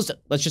we were supposed to,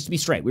 let's just be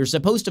straight, we were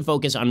supposed to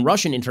focus on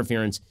Russian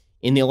interference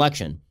in the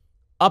election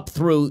up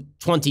through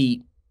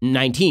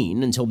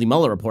 2019 until the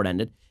Mueller report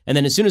ended. And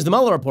then as soon as the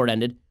Mueller report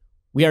ended,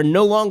 we are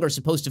no longer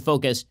supposed to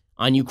focus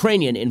on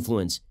Ukrainian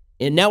influence.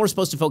 And now we're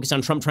supposed to focus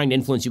on Trump trying to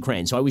influence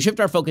Ukraine. So we shift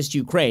our focus to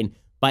Ukraine.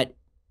 But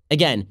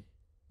again,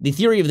 the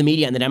theory of the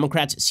media and the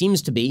Democrats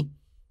seems to be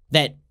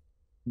that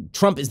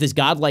Trump is this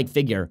godlike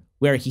figure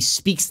where he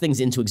speaks things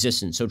into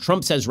existence. So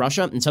Trump says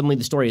Russia, and suddenly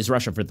the story is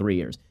Russia for 3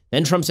 years.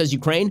 Then Trump says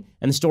Ukraine,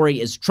 and the story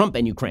is Trump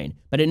and Ukraine.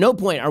 But at no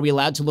point are we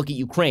allowed to look at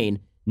Ukraine,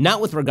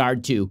 not with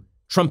regard to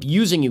Trump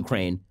using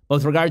Ukraine, but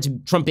with regard to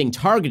Trump being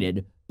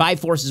targeted by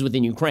forces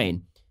within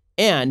Ukraine.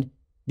 And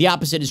the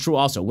opposite is true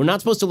also. We're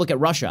not supposed to look at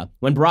Russia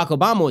when Barack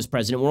Obama was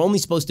president. We're only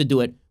supposed to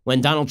do it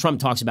when Donald Trump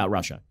talks about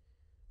Russia.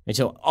 And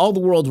so all the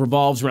world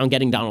revolves around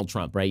getting Donald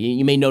Trump, right?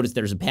 You may notice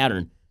there's a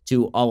pattern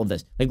to all of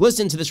this. Like,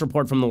 listen to this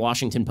report from the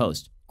Washington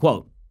Post.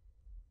 Quote,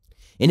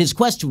 in his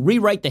quest to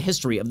rewrite the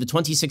history of the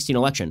 2016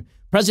 election,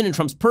 President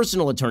Trump's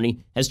personal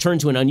attorney has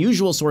turned to an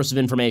unusual source of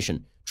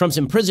information, Trump's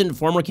imprisoned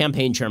former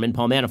campaign chairman,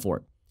 Paul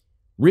Manafort.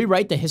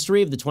 Rewrite the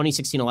history of the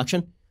 2016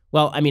 election?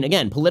 Well, I mean,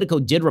 again, Politico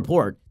did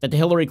report that the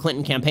Hillary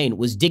Clinton campaign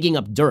was digging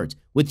up dirt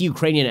with the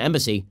Ukrainian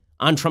embassy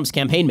on Trump's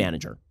campaign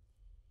manager.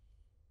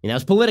 And that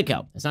was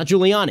Politico. That's not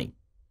Giuliani.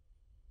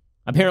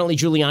 Apparently,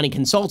 Giuliani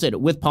consulted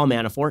with Paul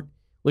Manafort,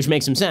 which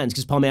makes some sense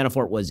because Paul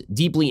Manafort was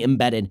deeply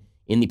embedded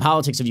in the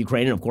politics of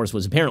Ukraine and, of course,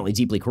 was apparently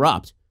deeply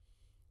corrupt.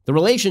 The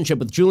relationship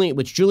with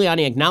which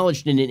Giuliani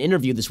acknowledged in an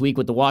interview this week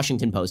with the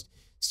Washington Post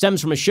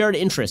stems from a shared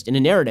interest in a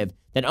narrative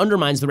that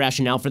undermines the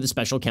rationale for the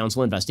special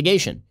counsel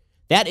investigation.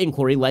 That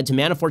inquiry led to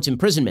Manafort's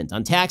imprisonment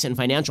on tax and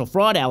financial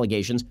fraud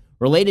allegations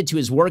related to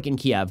his work in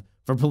Kiev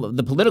for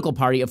the political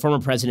party of former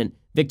President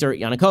Viktor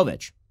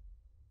Yanukovych.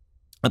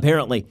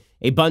 Apparently,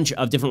 a bunch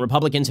of different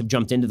Republicans have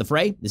jumped into the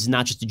fray. This is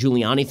not just a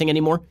Giuliani thing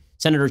anymore.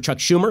 Senator Chuck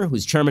Schumer,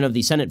 who's chairman of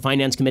the Senate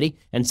Finance Committee,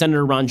 and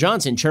Senator Ron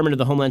Johnson, chairman of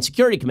the Homeland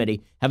Security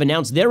Committee, have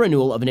announced their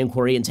renewal of an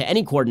inquiry into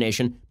any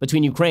coordination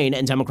between Ukraine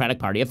and Democratic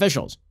Party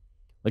officials,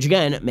 which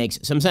again makes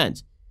some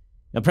sense.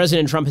 Now,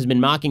 President Trump has been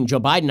mocking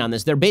Joe Biden on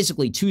this. There are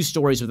basically two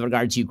stories with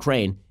regard to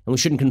Ukraine, and we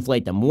shouldn't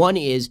conflate them. One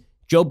is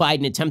Joe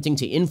Biden attempting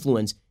to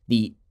influence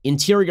the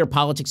interior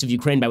politics of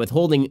Ukraine by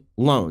withholding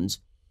loans,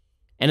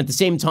 and at the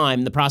same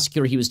time, the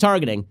prosecutor he was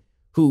targeting,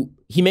 who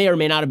he may or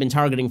may not have been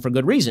targeting for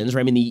good reasons,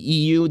 right? I mean, the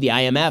EU, the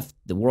IMF,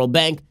 the World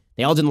Bank,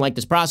 they all didn't like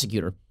this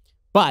prosecutor.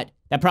 But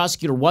that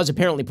prosecutor was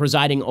apparently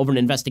presiding over an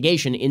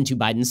investigation into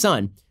Biden's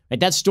son. Right?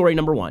 That's story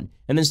number one.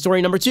 And then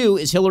story number two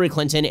is Hillary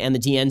Clinton and the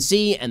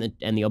DNC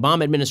and the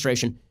Obama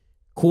administration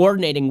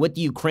coordinating with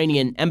the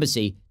Ukrainian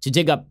embassy to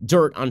dig up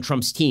dirt on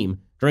Trump's team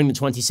during the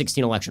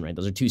 2016 election, right?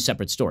 Those are two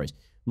separate stories.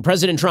 And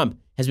President Trump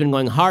has been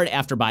going hard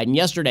after Biden.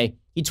 Yesterday,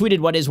 he tweeted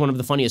what is one of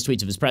the funniest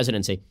tweets of his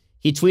presidency.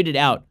 He tweeted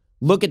out,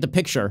 look at the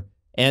picture,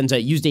 and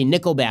used a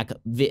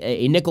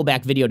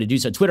Nickelback video to do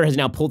so. Twitter has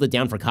now pulled it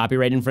down for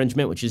copyright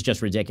infringement, which is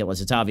just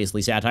ridiculous. It's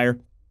obviously satire.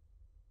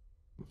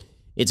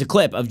 It's a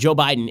clip of Joe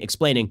Biden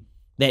explaining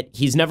that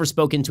he's never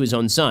spoken to his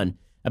own son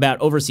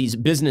about overseas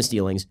business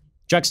dealings,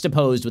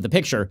 juxtaposed with a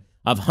picture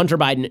of Hunter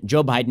Biden,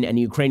 Joe Biden, and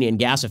a Ukrainian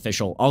gas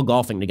official all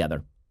golfing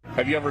together.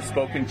 Have you ever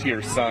spoken to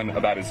your son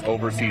about his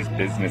overseas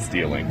business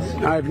dealings?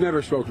 I've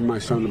never spoken to my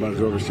son about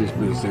his overseas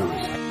business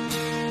dealings.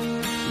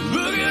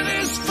 Look at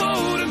this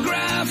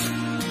photograph.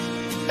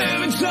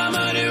 Every time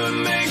I do,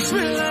 it makes me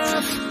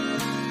laugh.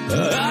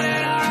 How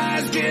did our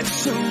eyes get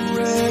so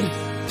red?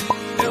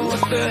 And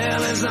what the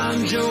hell is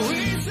on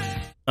Joey's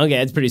head? Okay,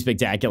 that's pretty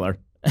spectacular.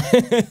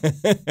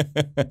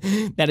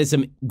 That is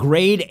some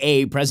grade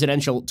A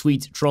presidential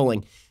tweet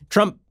trolling.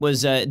 Trump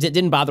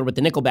didn't bother with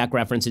the Nickelback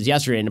references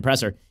yesterday in the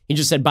presser. He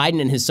just said Biden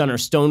and his son are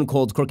stone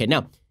cold crooked.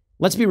 Now,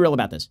 let's be real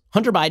about this.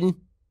 Hunter Biden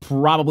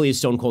probably is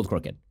stone cold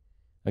crooked.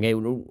 Okay, I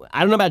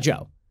don't know about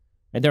Joe.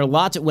 There are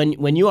lots of,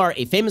 when you are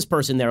a famous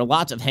person, there are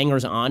lots of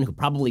hangers on who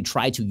probably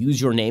try to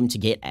use your name to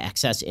get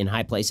access in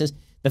high places.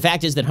 The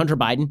fact is that Hunter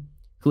Biden,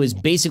 who is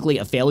basically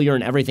a failure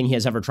in everything he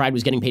has ever tried,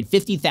 was getting paid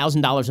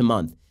 $50,000 a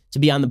month to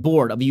be on the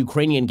board of a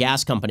Ukrainian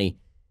gas company.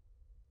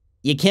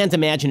 You can't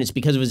imagine it's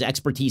because of his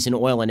expertise in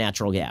oil and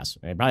natural gas.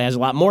 It probably has a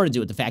lot more to do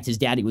with the fact his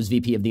daddy was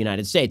VP of the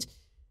United States.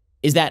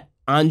 Is that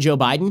on Joe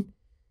Biden?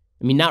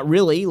 I mean, not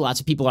really. Lots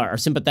of people are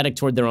sympathetic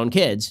toward their own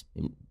kids.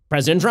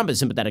 President Trump is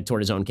sympathetic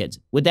toward his own kids.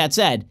 With that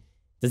said,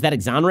 does that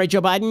exonerate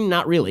Joe Biden?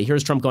 Not really.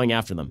 Here's Trump going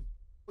after them.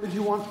 What did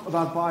you want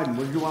about Biden?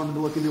 What did you want him to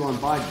look into on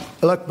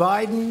Biden? Look,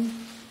 Biden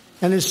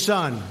and his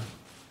son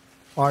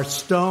are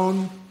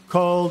stone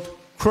cold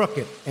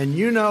crooked, and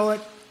you know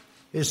it.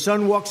 His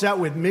son walks out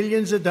with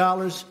millions of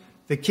dollars.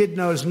 The kid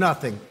knows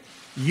nothing.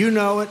 You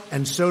know it,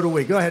 and so do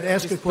we. Go ahead,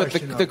 ask a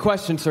question. But the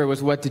question, sir,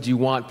 was what did you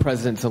want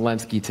President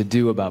Zelensky to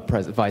do about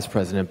Vice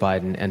President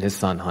Biden and his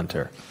son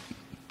Hunter?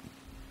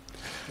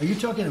 Are you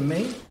talking to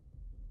me?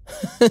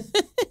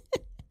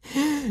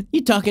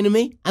 You talking to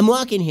me? I'm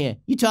walking here.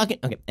 You talking?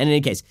 Okay. And in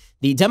any case,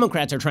 the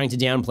Democrats are trying to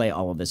downplay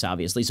all of this,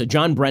 obviously. So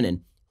John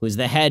Brennan, who is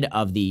the head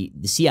of the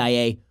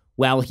CIA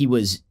while he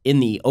was in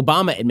the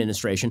Obama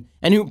administration,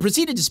 and who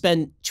proceeded to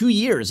spend 2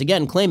 years,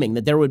 again, claiming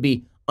that there would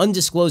be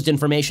undisclosed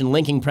information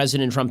linking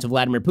President Trump to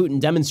Vladimir Putin,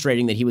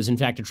 demonstrating that he was in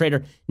fact a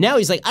traitor. Now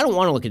he's like, I don't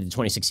want to look at the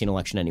 2016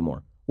 election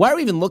anymore. Why are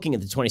we even looking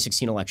at the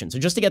 2016 election? So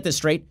just to get this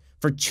straight,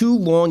 for 2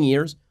 long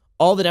years,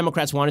 all the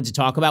Democrats wanted to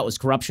talk about was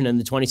corruption in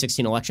the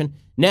 2016 election.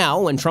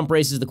 Now, when Trump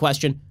raises the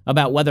question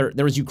about whether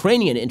there was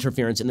Ukrainian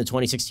interference in the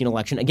 2016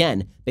 election,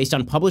 again, based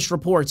on published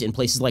reports in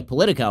places like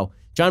Politico,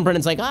 John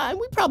Brennan's like,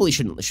 we probably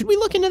shouldn't. Should we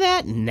look into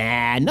that?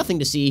 Nah, nothing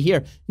to see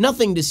here.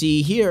 Nothing to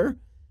see here.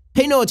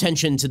 Pay no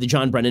attention to the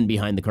John Brennan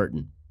behind the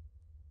curtain.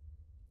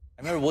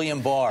 I remember William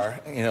Barr,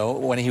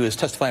 when he was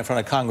testifying in front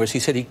of Congress, he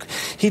said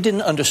he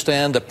didn't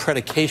understand the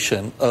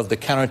predication of the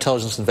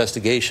counterintelligence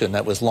investigation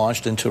that was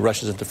launched into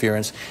Russia's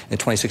interference in the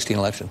 2016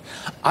 election.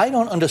 I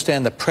don't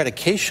understand the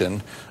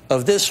predication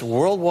of this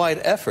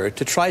worldwide effort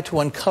to try to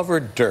uncover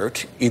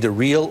dirt, either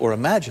real or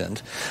imagined,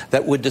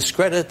 that would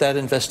discredit that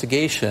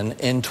investigation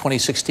in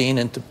 2016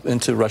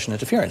 into Russian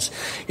interference.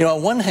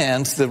 On one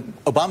hand, the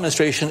Obama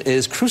administration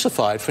is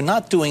crucified for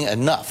not doing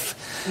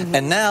enough. Mm-hmm.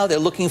 And now they're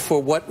looking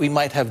for what we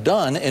might have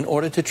done in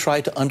order to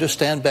try to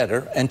understand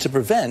better and to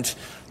prevent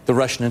the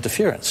Russian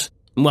interference.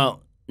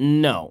 Well,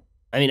 no.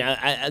 I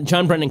mean,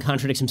 John Brennan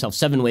contradicts himself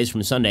 7 ways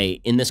from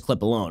Sunday in this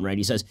clip alone, right?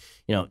 He says,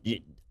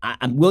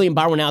 William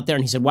Barr went out there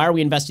and he said, why are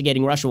we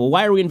investigating Russia? Well,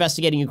 why are we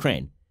investigating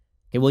Ukraine?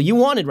 Okay, well, you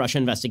wanted Russia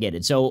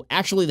investigated. So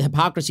actually the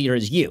hypocrisy here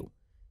is you.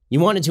 You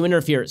wanted to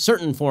interfere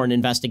certain foreign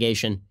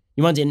investigation.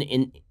 You wanted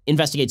to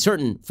investigate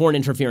certain foreign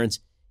interference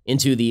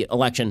into the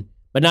election,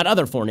 but not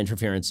other foreign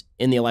interference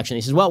in the election.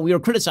 He says, well, we were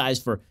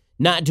criticized for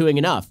not doing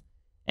enough.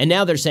 And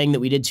now they're saying that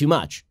we did too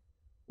much.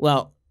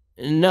 Well,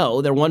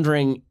 no, they're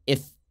wondering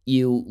if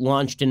you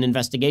launched an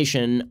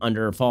investigation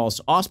under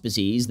false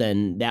auspices,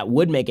 then that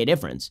would make a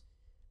difference.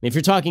 If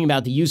you're talking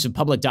about the use of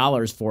public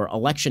dollars for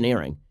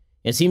electioneering,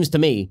 it seems to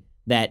me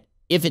that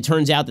if it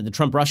turns out that the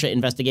Trump-Russia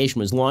investigation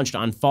was launched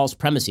on false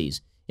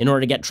premises in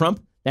order to get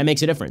Trump, that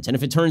makes a difference. And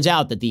if it turns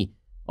out that the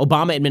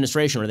Obama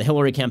administration or the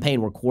Hillary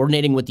campaign were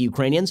coordinating with the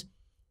Ukrainians,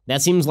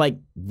 that seems like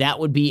that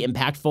would be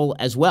impactful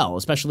as well,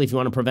 especially if you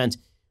want to prevent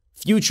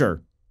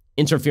future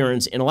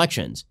interference in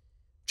elections.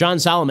 John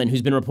Solomon,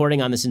 who's been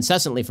reporting on this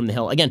incessantly from the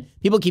Hill. Again,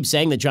 people keep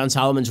saying that John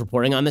Solomon's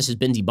reporting on this has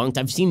been debunked.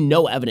 I've seen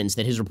no evidence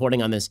that his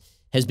reporting on this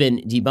has been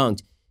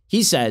debunked.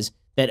 He says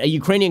that a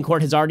Ukrainian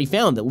court has already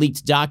found that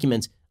leaked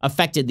documents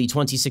affected the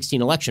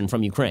 2016 election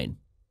from Ukraine.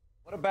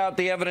 What about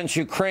the evidence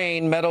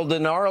Ukraine meddled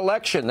in our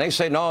election? They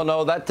say,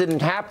 no, that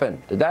didn't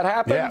happen. Did that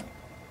happen? Yeah.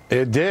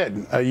 It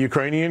did. A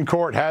Ukrainian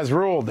court has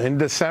ruled in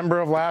December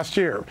of last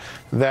year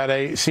that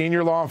a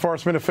senior law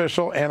enforcement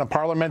official and a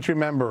parliamentary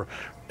member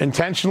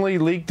intentionally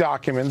leaked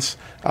documents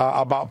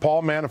about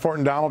Paul Manafort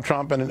and Donald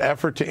Trump in an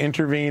effort to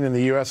intervene in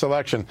the U.S.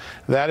 election.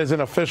 That is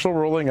an official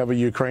ruling of a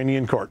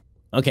Ukrainian court.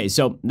 Okay,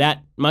 so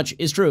that much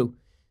is true.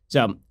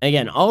 So,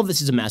 again, all of this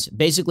is a mess.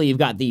 Basically, you've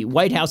got the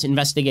White House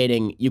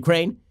investigating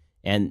Ukraine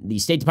and the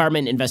State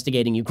Department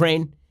investigating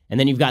Ukraine, and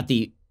then you've got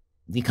the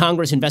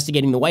Congress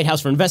investigating the White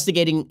House for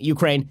investigating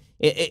Ukraine.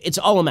 It's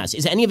all a mess.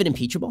 Is any of it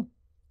impeachable?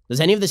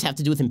 Does any of this have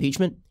to do with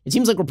impeachment? It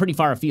seems like we're pretty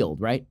far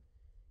afield, right?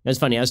 It's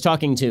funny. I was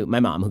talking to my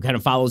mom, who kind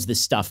of follows this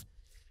stuff,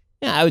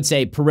 I would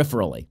say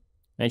peripherally.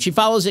 And she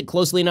follows it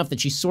closely enough that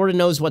she sort of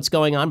knows what's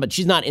going on, but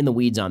she's not in the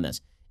weeds on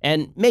this.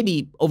 And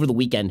maybe over the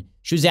weekend,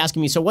 she was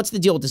asking me, so what's the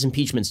deal with this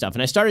impeachment stuff?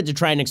 And I started to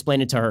try and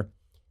explain it to her.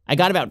 I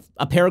got about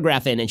a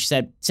paragraph in, and she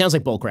said, sounds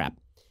like bullcrap.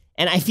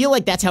 And I feel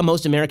like that's how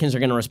most Americans are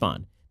going to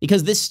respond.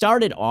 Because this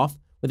started off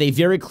with a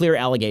very clear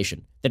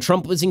allegation that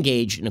Trump was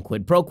engaged in a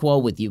quid pro quo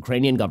with the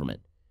Ukrainian government.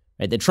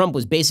 Right? That Trump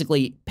was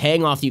basically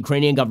paying off the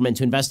Ukrainian government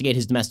to investigate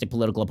his domestic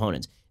political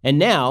opponents. And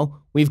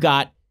now we've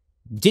got,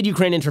 did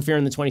Ukraine interfere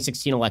in the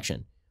 2016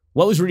 election?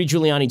 What was Rudy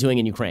Giuliani doing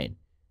in Ukraine?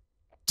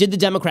 Did the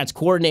Democrats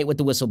coordinate with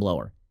the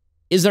whistleblower?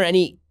 Is there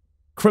any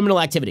criminal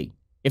activity?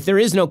 If there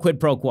is no quid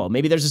pro quo,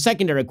 maybe there's a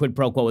secondary quid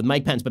pro quo with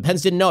Mike Pence, but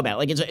Pence didn't know about it.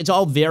 Like it's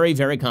all very,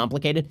 very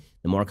complicated.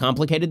 The more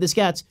complicated this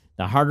gets,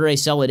 the harder a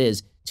sell it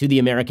is to the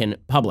American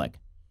public.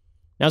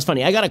 Now, it's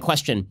funny. I got a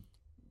question,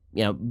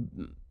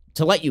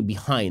 to let you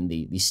behind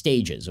the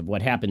stages of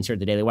what happens here at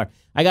the Daily Wire.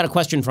 I got a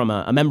question from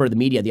a member of the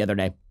media the other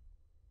day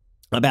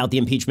about the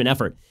impeachment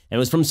effort. And it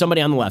was from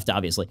somebody on the left,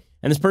 obviously.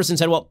 And this person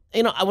said, well,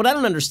 what I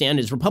don't understand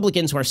is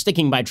Republicans who are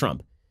sticking by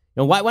Trump.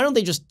 Why don't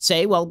they just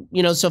say, well,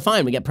 so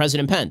fine, we get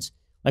President Pence.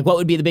 Like, what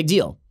would be the big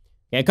deal?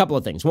 Okay, a couple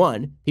of things.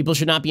 One, people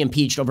should not be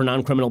impeached over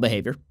non-criminal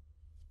behavior.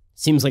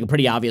 Seems like a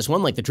pretty obvious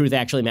one, like the truth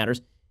actually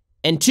matters.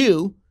 And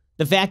two,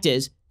 the fact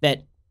is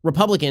that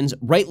Republicans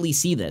rightly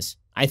see this,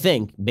 I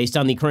think, based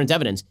on the current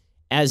evidence,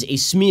 as a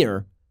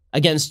smear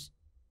against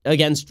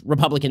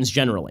Republicans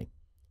generally.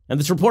 And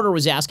this reporter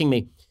was asking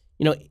me,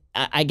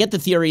 I get the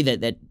theory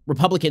that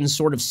Republicans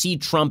sort of see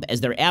Trump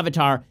as their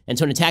avatar, and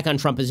so an attack on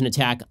Trump is an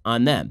attack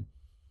on them.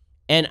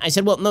 And I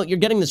said, well, no, you're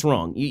getting this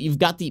wrong. You've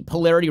got the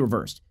polarity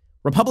reversed.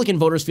 Republican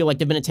voters feel like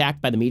they've been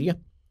attacked by the media.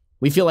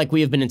 We feel like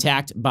we have been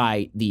attacked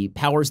by the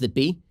powers that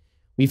be.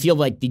 We feel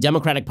like the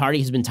Democratic Party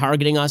has been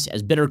targeting us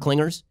as bitter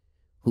clingers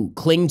who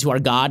cling to our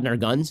God and our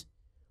guns.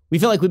 We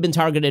feel like we've been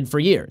targeted for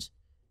years.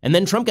 And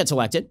then Trump gets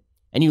elected,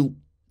 and you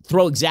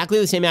throw exactly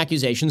the same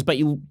accusations, but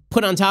you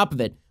put on top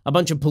of it a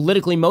bunch of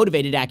politically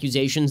motivated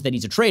accusations that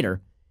he's a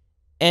traitor.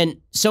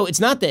 And so it's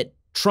not that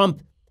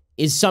Trump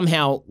is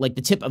somehow like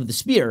the tip of the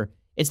spear.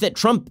 It's that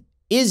Trump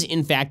is,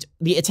 in fact,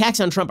 the attacks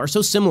on Trump are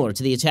so similar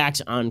to the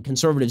attacks on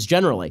conservatives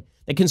generally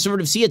that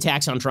conservatives see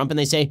attacks on Trump and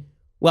they say,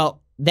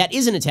 well, that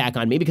is an attack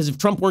on me because if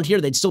Trump weren't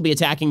here, they'd still be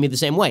attacking me the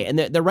same way. And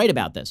they're right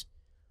about this.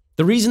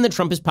 The reason that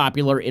Trump is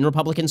popular in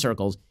Republican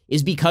circles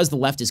is because the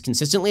left is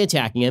consistently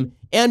attacking him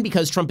and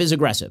because Trump is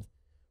aggressive.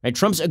 Right?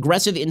 Trump's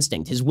aggressive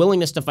instinct, his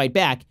willingness to fight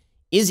back,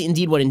 is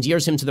indeed what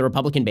endears him to the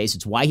Republican base.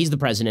 It's why he's the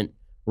president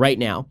right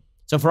now.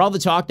 So for all the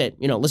talk that,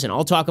 listen,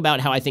 I'll talk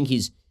about how I think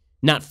he's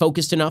not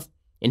focused enough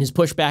in his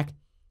pushback,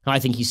 how I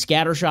think he's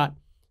scattershot,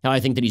 how I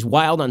think that he's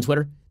wild on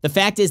Twitter. The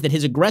fact is that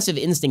his aggressive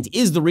instinct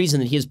is the reason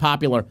that he is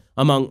popular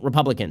among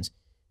Republicans.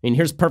 I mean,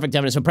 here's perfect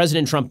evidence. So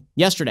President Trump,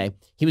 yesterday,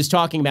 he was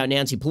talking about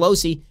Nancy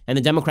Pelosi and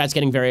the Democrats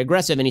getting very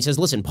aggressive. And he says,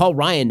 listen, Paul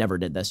Ryan never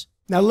did this.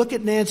 Now look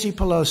at Nancy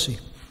Pelosi.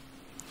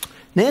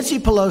 Nancy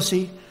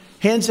Pelosi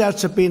hands out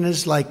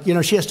subpoenas like,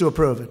 she has to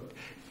approve it.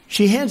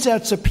 She hands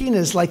out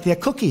subpoenas like they're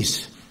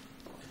cookies.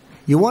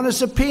 You want a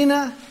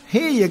subpoena?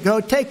 Here you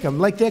go, take them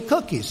like they're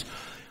cookies.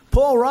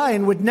 Paul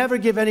Ryan would never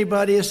give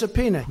anybody a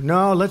subpoena.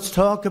 No, let's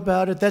talk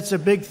about it. That's a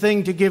big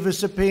thing to give a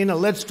subpoena.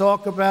 Let's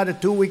talk about it.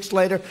 2 weeks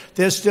later,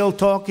 they're still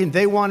talking.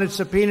 They wanted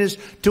subpoenas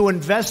to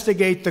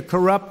investigate the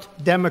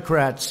corrupt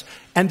Democrats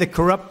and the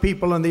corrupt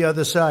people on the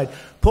other side.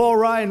 Paul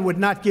Ryan would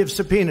not give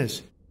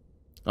subpoenas.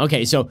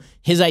 Okay, so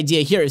his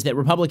idea here is that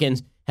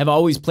Republicans have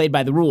always played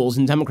by the rules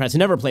and Democrats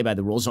never play by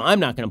the rules, so I'm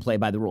not going to play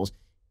by the rules.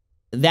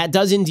 That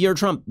does endear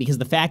Trump because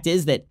the fact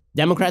is that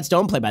Democrats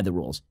don't play by the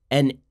rules.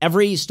 And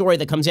every story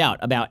that comes out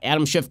about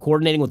Adam Schiff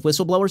coordinating with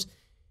whistleblowers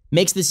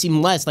makes this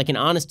seem less like an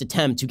honest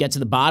attempt to get to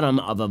the bottom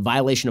of a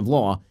violation of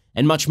law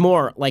and much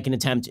more like an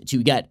attempt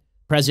to get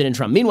President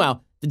Trump.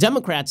 Meanwhile, the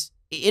Democrats,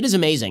 it is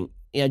amazing,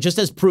 just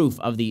as proof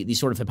of the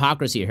sort of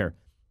hypocrisy here,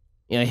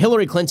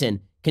 Hillary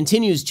Clinton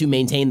continues to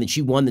maintain that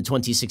she won the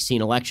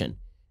 2016 election.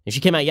 And she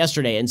came out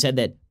yesterday and said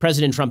that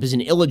President Trump is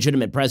an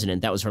illegitimate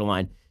president. That was her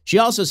line. She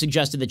also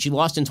suggested that she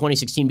lost in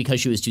 2016 because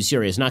she was too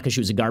serious, not because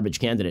she was a garbage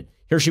candidate.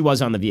 Here she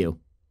was on The View.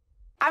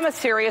 I'm a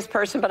serious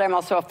person, but I'm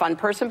also a fun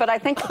person. But I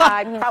think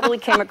I probably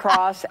came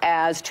across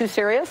as too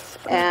serious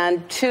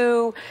and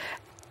too,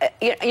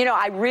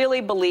 I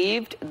really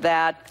believed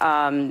that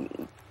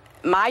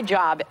my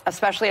job,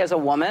 especially as a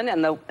woman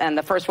and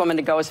the first woman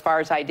to go as far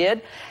as I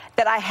did,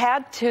 that I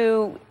had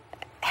to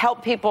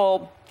help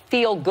people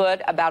feel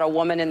good about a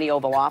woman in the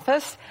Oval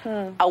Office,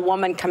 a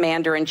woman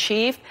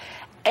commander-in-chief.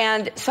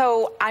 And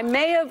so I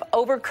may have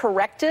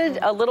overcorrected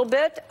a little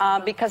bit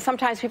because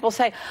sometimes people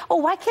say, oh,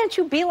 why can't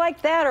you be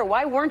like that? Or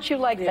why weren't you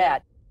like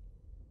that?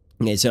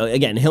 Okay, so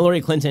again, Hillary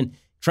Clinton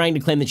trying to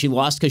claim that she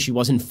lost because she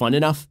wasn't fun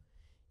enough.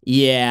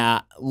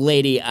 Yeah,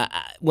 lady,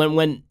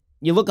 when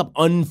you look up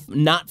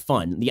not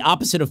fun, the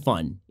opposite of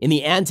fun, in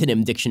the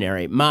antonym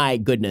dictionary, my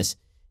goodness,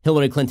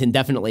 Hillary Clinton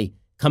definitely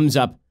comes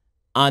up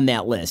on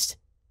that list.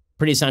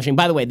 Pretty astonishing.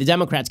 By the way, the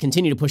Democrats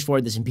continue to push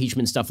forward this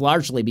impeachment stuff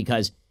largely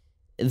because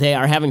they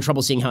are having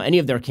trouble seeing how any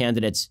of their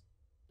candidates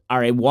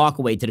are a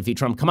walkaway to defeat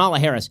Trump. Kamala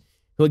Harris,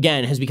 who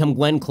again has become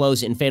Glenn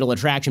Close in Fatal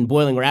Attraction,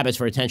 boiling rabbits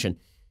for attention.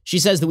 She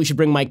says that we should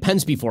bring Mike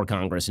Pence before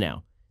Congress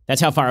now.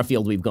 That's how far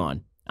afield we've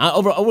gone.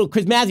 Over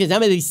Chris Matthews,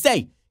 I'm going to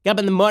say, get up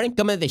in the morning,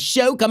 come into the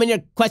show, come in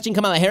here, question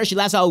Kamala Harris. She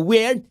laughs all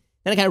weird.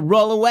 Then I kind of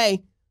roll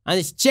away on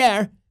this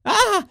chair.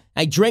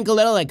 I drink a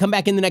little. I come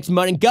back in the next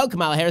morning. Go,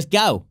 Kamala Harris,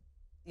 go.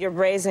 You're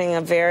raising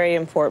a very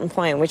important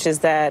point, which is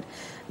that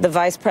the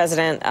vice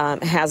president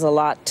has a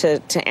lot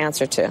to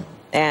answer to.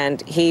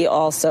 And he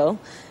also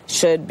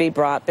should be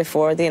brought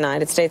before the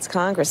United States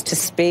Congress to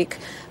speak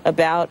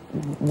about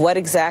what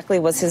exactly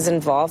was his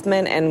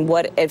involvement and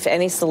what, if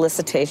any,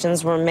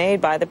 solicitations were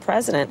made by the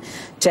president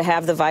to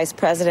have the vice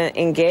president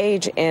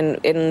engage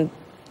in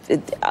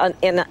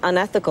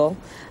unethical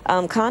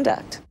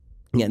conduct.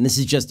 Yeah, and this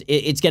is just,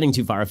 it's getting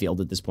too far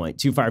afield at this point,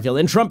 too far afield.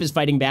 And Trump is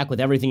fighting back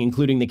with everything,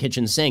 including the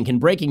kitchen sink. In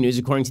breaking news,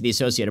 according to the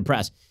Associated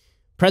Press,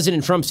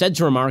 President Trump said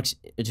in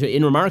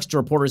remarks to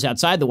reporters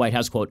outside the White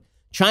House, quote,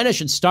 China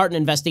should start an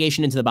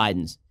investigation into the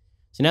Bidens.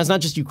 So now it's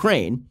not just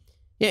Ukraine.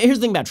 Yeah, here's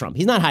the thing about Trump.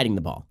 He's not hiding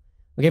the ball.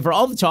 Okay, for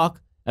all the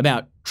talk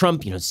about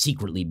Trump,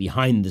 secretly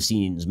behind the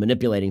scenes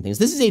manipulating things,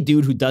 this is a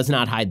dude who does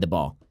not hide the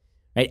ball,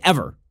 right?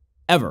 Ever.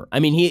 I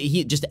mean,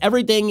 he just,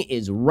 everything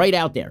is right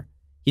out there.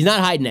 He's not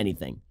hiding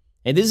anything.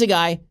 And this is a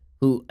guy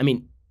who,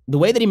 the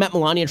way that he met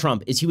Melania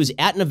Trump is he was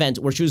at an event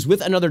where she was with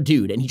another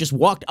dude and he just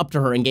walked up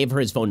to her and gave her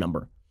his phone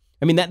number.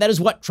 That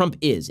is what Trump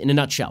is in a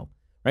nutshell,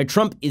 right?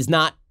 Trump is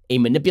not a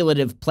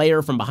manipulative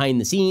player from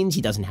behind the scenes.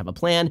 He doesn't have a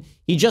plan.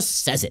 He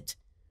just says it.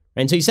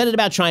 And so he said it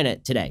about China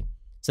today.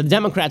 So the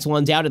Democrats will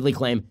undoubtedly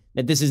claim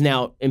that this is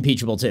now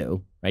impeachable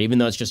too, right? Even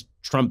though it's just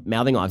Trump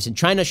mouthing off. He said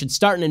China should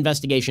start an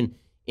investigation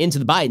into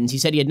the Bidens. He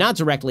said he had not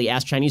directly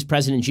asked Chinese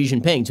President Xi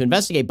Jinping to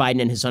investigate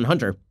Biden and his son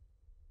Hunter,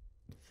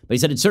 but he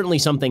said it's certainly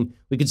something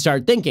we could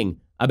start thinking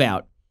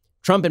about.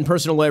 Trump and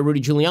personal lawyer Rudy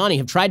Giuliani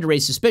have tried to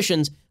raise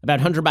suspicions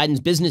about Hunter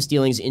Biden's business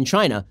dealings in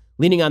China,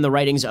 leaning on the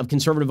writings of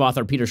conservative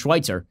author Peter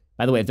Schweizer.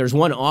 By the way, if there's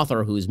one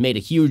author who's made a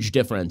huge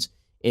difference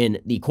in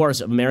the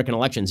course of American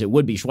elections, it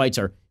would be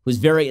Schweizer, who's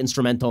very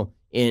instrumental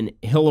in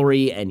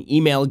Hillary and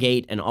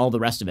Emailgate and all the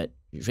rest of it,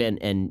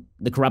 and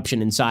the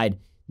corruption inside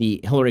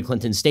the Hillary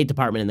Clinton State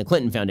Department and the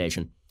Clinton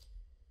Foundation.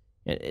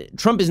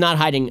 Trump is not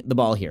hiding the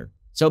ball here.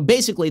 So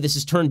basically, this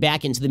is turned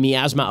back into the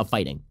miasma of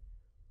fighting.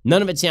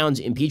 None of it sounds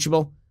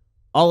impeachable.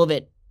 All of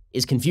it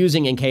is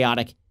confusing and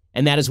chaotic,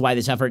 and that is why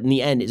this effort in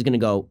the end is going to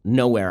go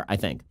nowhere, I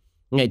think.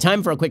 Okay,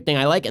 time for a quick thing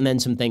I like and then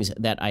some things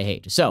that I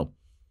hate. So,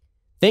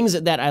 things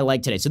that I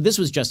like today. So this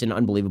was just an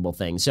unbelievable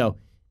thing. So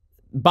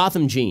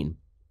Botham Jean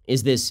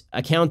is this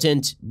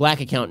accountant, black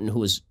accountant, who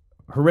was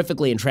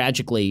horrifically and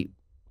tragically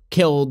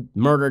killed,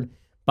 murdered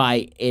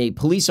by a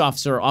police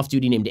officer off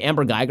duty named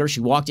Amber Geiger. She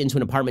walked into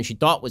an apartment she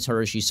thought was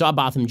hers. She saw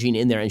Botham Jean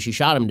in there and she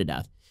shot him to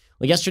death.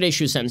 Well, yesterday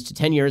she was sentenced to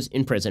 10 years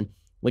in prison,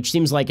 which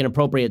seems like an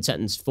appropriate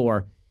sentence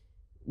for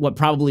what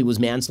probably was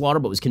manslaughter,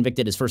 but was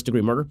convicted as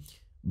first-degree murder.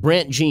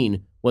 Brant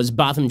Jean was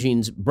Botham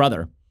Jean's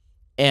brother.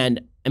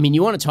 And, I mean,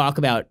 you want to talk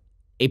about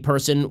a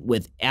person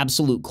with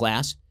absolute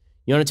class.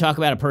 You want to talk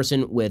about a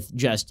person with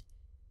just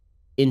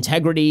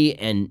integrity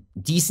and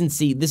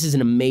decency. This is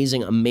an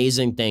amazing,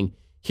 amazing thing.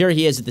 Here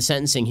he is at the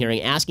sentencing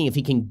hearing asking if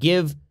he can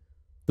give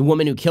the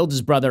woman who killed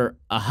his brother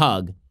a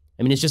hug.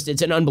 I mean,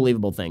 it's an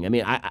unbelievable thing. I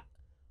mean,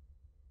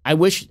 I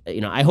wish,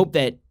 I hope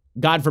that,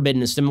 God forbid,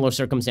 in a similar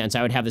circumstance,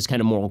 I would have this kind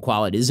of moral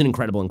quality. This is an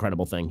incredible,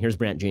 incredible thing. Here's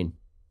Brant Jean.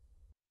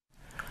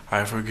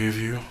 I forgive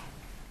you.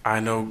 I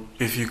know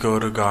if you go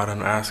to God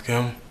and ask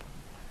him,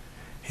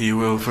 he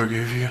will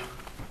forgive you.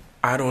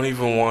 I don't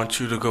even want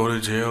you to go to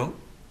jail.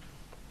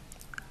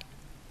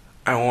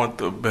 I want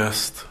the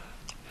best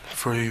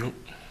for you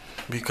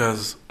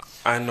because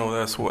I know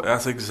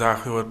that's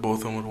exactly what both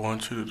of them would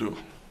want you to do.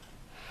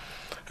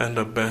 And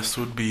the best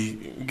would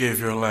be give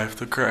your life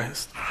to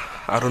Christ.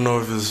 I don't know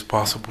if this is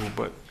possible,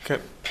 but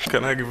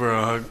can I give her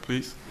a hug,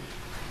 please?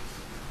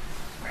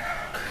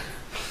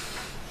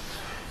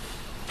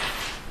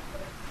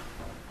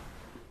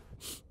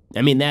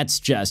 I mean, that's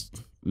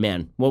just,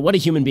 man. Well, what a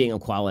human being of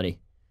quality.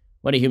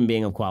 What a human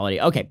being of quality.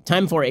 Okay,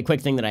 time for a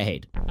quick thing that I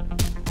hate.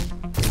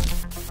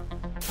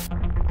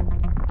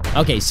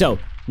 Okay, so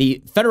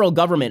the federal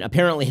government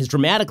apparently has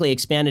dramatically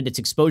expanded its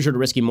exposure to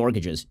risky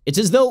mortgages. It's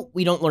as though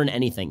we don't learn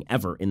anything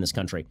ever in this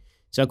country.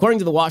 So according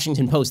to the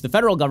Washington Post, the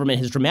federal government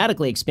has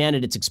dramatically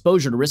expanded its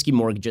exposure to risky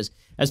mortgages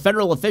as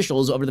federal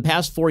officials over the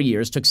past 4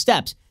 years took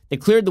steps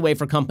that cleared the way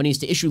for companies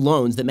to issue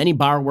loans that many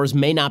borrowers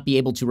may not be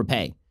able to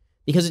repay.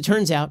 Because it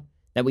turns out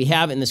that we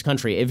have in this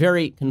country a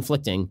very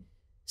conflicting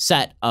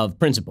set of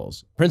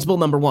principles. Principle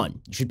number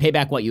 1, you should pay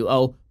back what you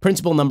owe.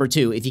 Principle number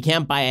 2, if you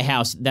can't buy a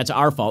house, that's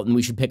our fault and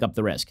we should pick up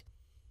the risk.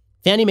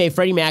 Fannie Mae,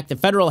 Freddie Mac, the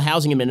Federal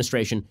Housing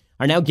Administration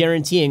are now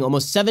guaranteeing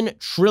almost $7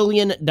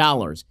 trillion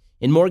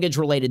in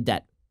mortgage-related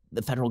debt.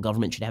 The federal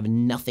government should have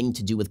nothing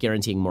to do with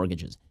guaranteeing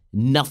mortgages.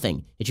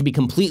 Nothing. It should be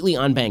completely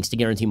on banks to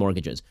guarantee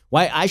mortgages.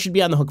 Why I should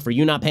be on the hook for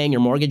you not paying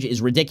your mortgage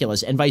is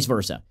ridiculous, and vice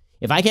versa.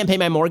 If I can't pay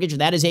my mortgage,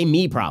 that is a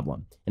me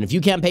problem. And if you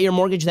can't pay your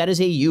mortgage, that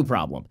is a you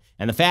problem.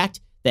 And the fact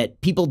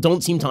that people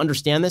don't seem to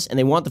understand this and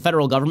they want the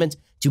federal government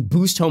to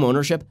boost home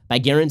ownership by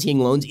guaranteeing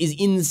loans is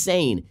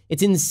insane.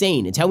 It's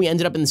insane. It's how we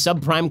ended up in the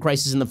subprime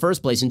crisis in the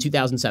first place in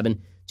 2007,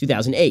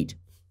 2008.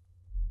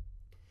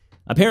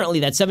 Apparently,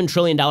 that $7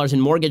 trillion in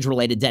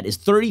mortgage-related debt is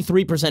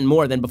 33%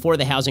 more than before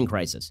the housing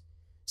crisis.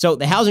 So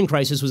the housing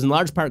crisis was in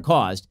large part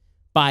caused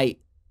by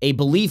a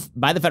belief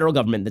by the federal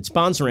government that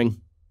sponsoring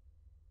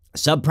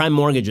subprime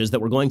mortgages that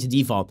were going to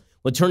default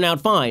would turn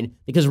out fine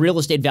because real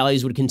estate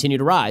values would continue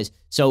to rise.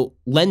 So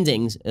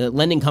lending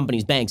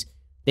companies, banks,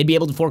 they'd be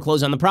able to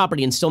foreclose on the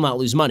property and still not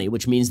lose money,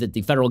 which means that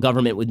the federal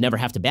government would never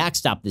have to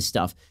backstop this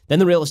stuff. Then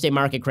the real estate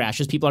market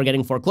crashes, people are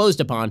getting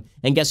foreclosed upon,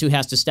 and guess who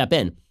has to step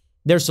in?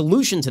 Their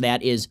solution to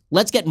that is,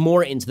 let's get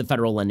more into the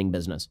federal lending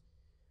business.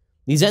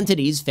 These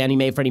entities, Fannie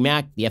Mae, Freddie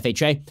Mac, the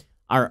FHA,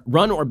 are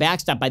run or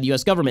backstopped by the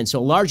U.S. government, so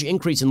a large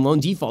increase in loan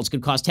defaults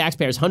could cost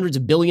taxpayers hundreds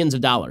of billions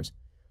of dollars.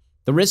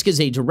 The risk is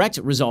a direct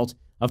result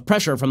of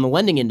pressure from the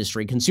lending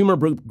industry, consumer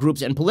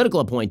groups, and political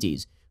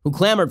appointees who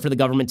clamored for the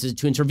government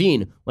to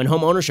intervene when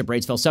home ownership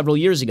rates fell several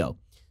years ago.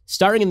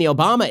 Starting in the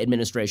Obama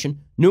administration,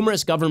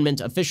 numerous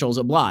government officials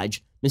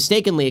obliged,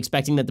 mistakenly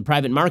expecting that the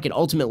private market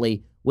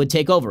ultimately would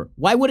take over.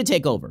 Why would it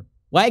take over?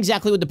 Why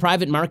exactly would the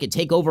private market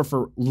take over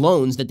for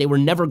loans that they were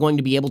never going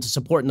to be able to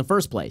support in the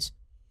first place?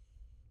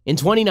 In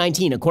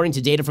 2019, according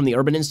to data from the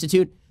Urban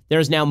Institute, there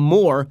is now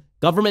more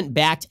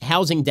government-backed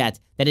housing debt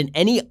than at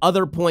any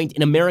other point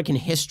in American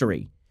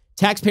history.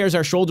 Taxpayers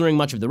are shouldering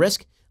much of the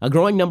risk. A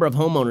growing number of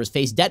homeowners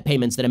face debt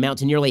payments that amount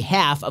to nearly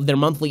half of their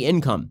monthly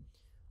income,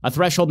 a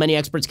threshold many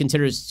experts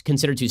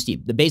consider too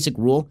steep. The basic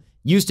rule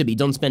used to be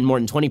don't spend more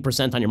than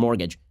 20% on your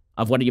mortgage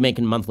of what you make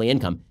in monthly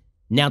income.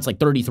 Now it's like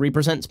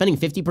 33%. Spending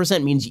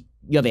 50% means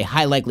you have a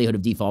high likelihood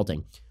of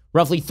defaulting.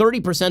 Roughly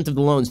 30% of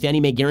the loans Fannie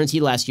Mae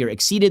guaranteed last year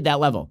exceeded that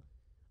level,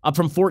 up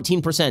from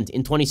 14%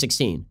 in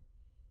 2016.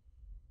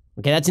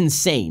 Okay, that's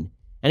insane.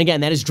 And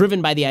again, that is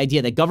driven by the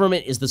idea that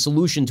government is the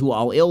solution to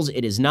all ills.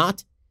 It is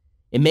not.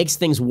 It makes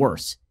things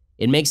worse.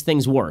 It makes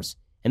things worse.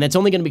 And that's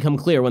only going to become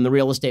clear when the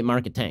real estate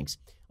market tanks.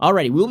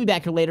 Alrighty, we'll be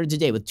back here later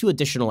today with 2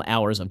 additional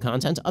hours of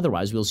content.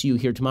 Otherwise, we'll see you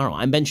here tomorrow.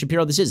 I'm Ben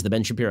Shapiro. This is The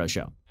Ben Shapiro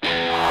Show.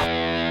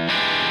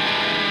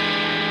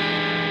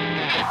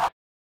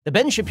 The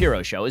Ben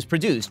Shapiro Show is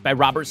produced by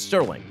Robert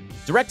Sterling,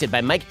 directed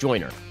by Mike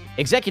Joyner,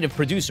 executive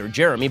producer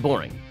Jeremy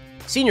Boring,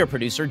 senior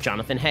producer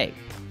Jonathan Hay.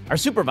 Our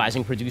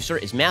supervising producer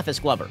is Mathis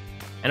Glover,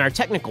 and our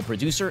technical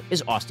producer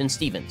is Austin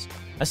Stevens.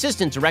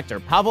 Assistant director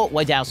Pavel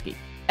Wydowski,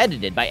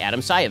 edited by Adam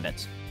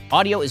Sayevitz.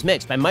 Audio is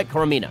mixed by Mike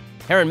Coromina.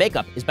 Hair and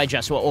makeup is by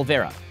Jesua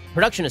Olvera.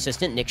 Production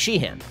assistant Nick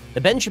Sheehan.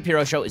 The Ben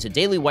Shapiro Show is a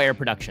Daily Wire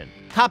production.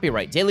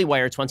 Copyright Daily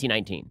Wire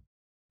 2019.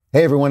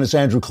 Hey everyone, it's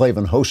Andrew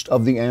Klavan, host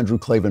of The Andrew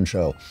Klavan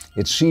Show.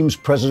 It seems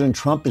President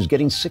Trump is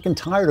getting sick and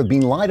tired of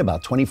being lied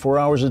about 24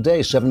 hours a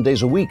day, 7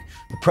 days a week.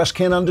 The press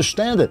can't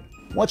understand it.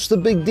 What's the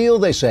big deal,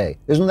 they say?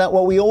 Isn't that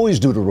what we always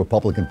do to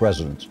Republican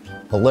presidents?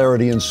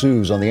 Hilarity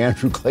ensues on The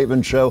Andrew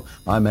Klavan Show.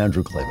 I'm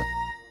Andrew Klavan.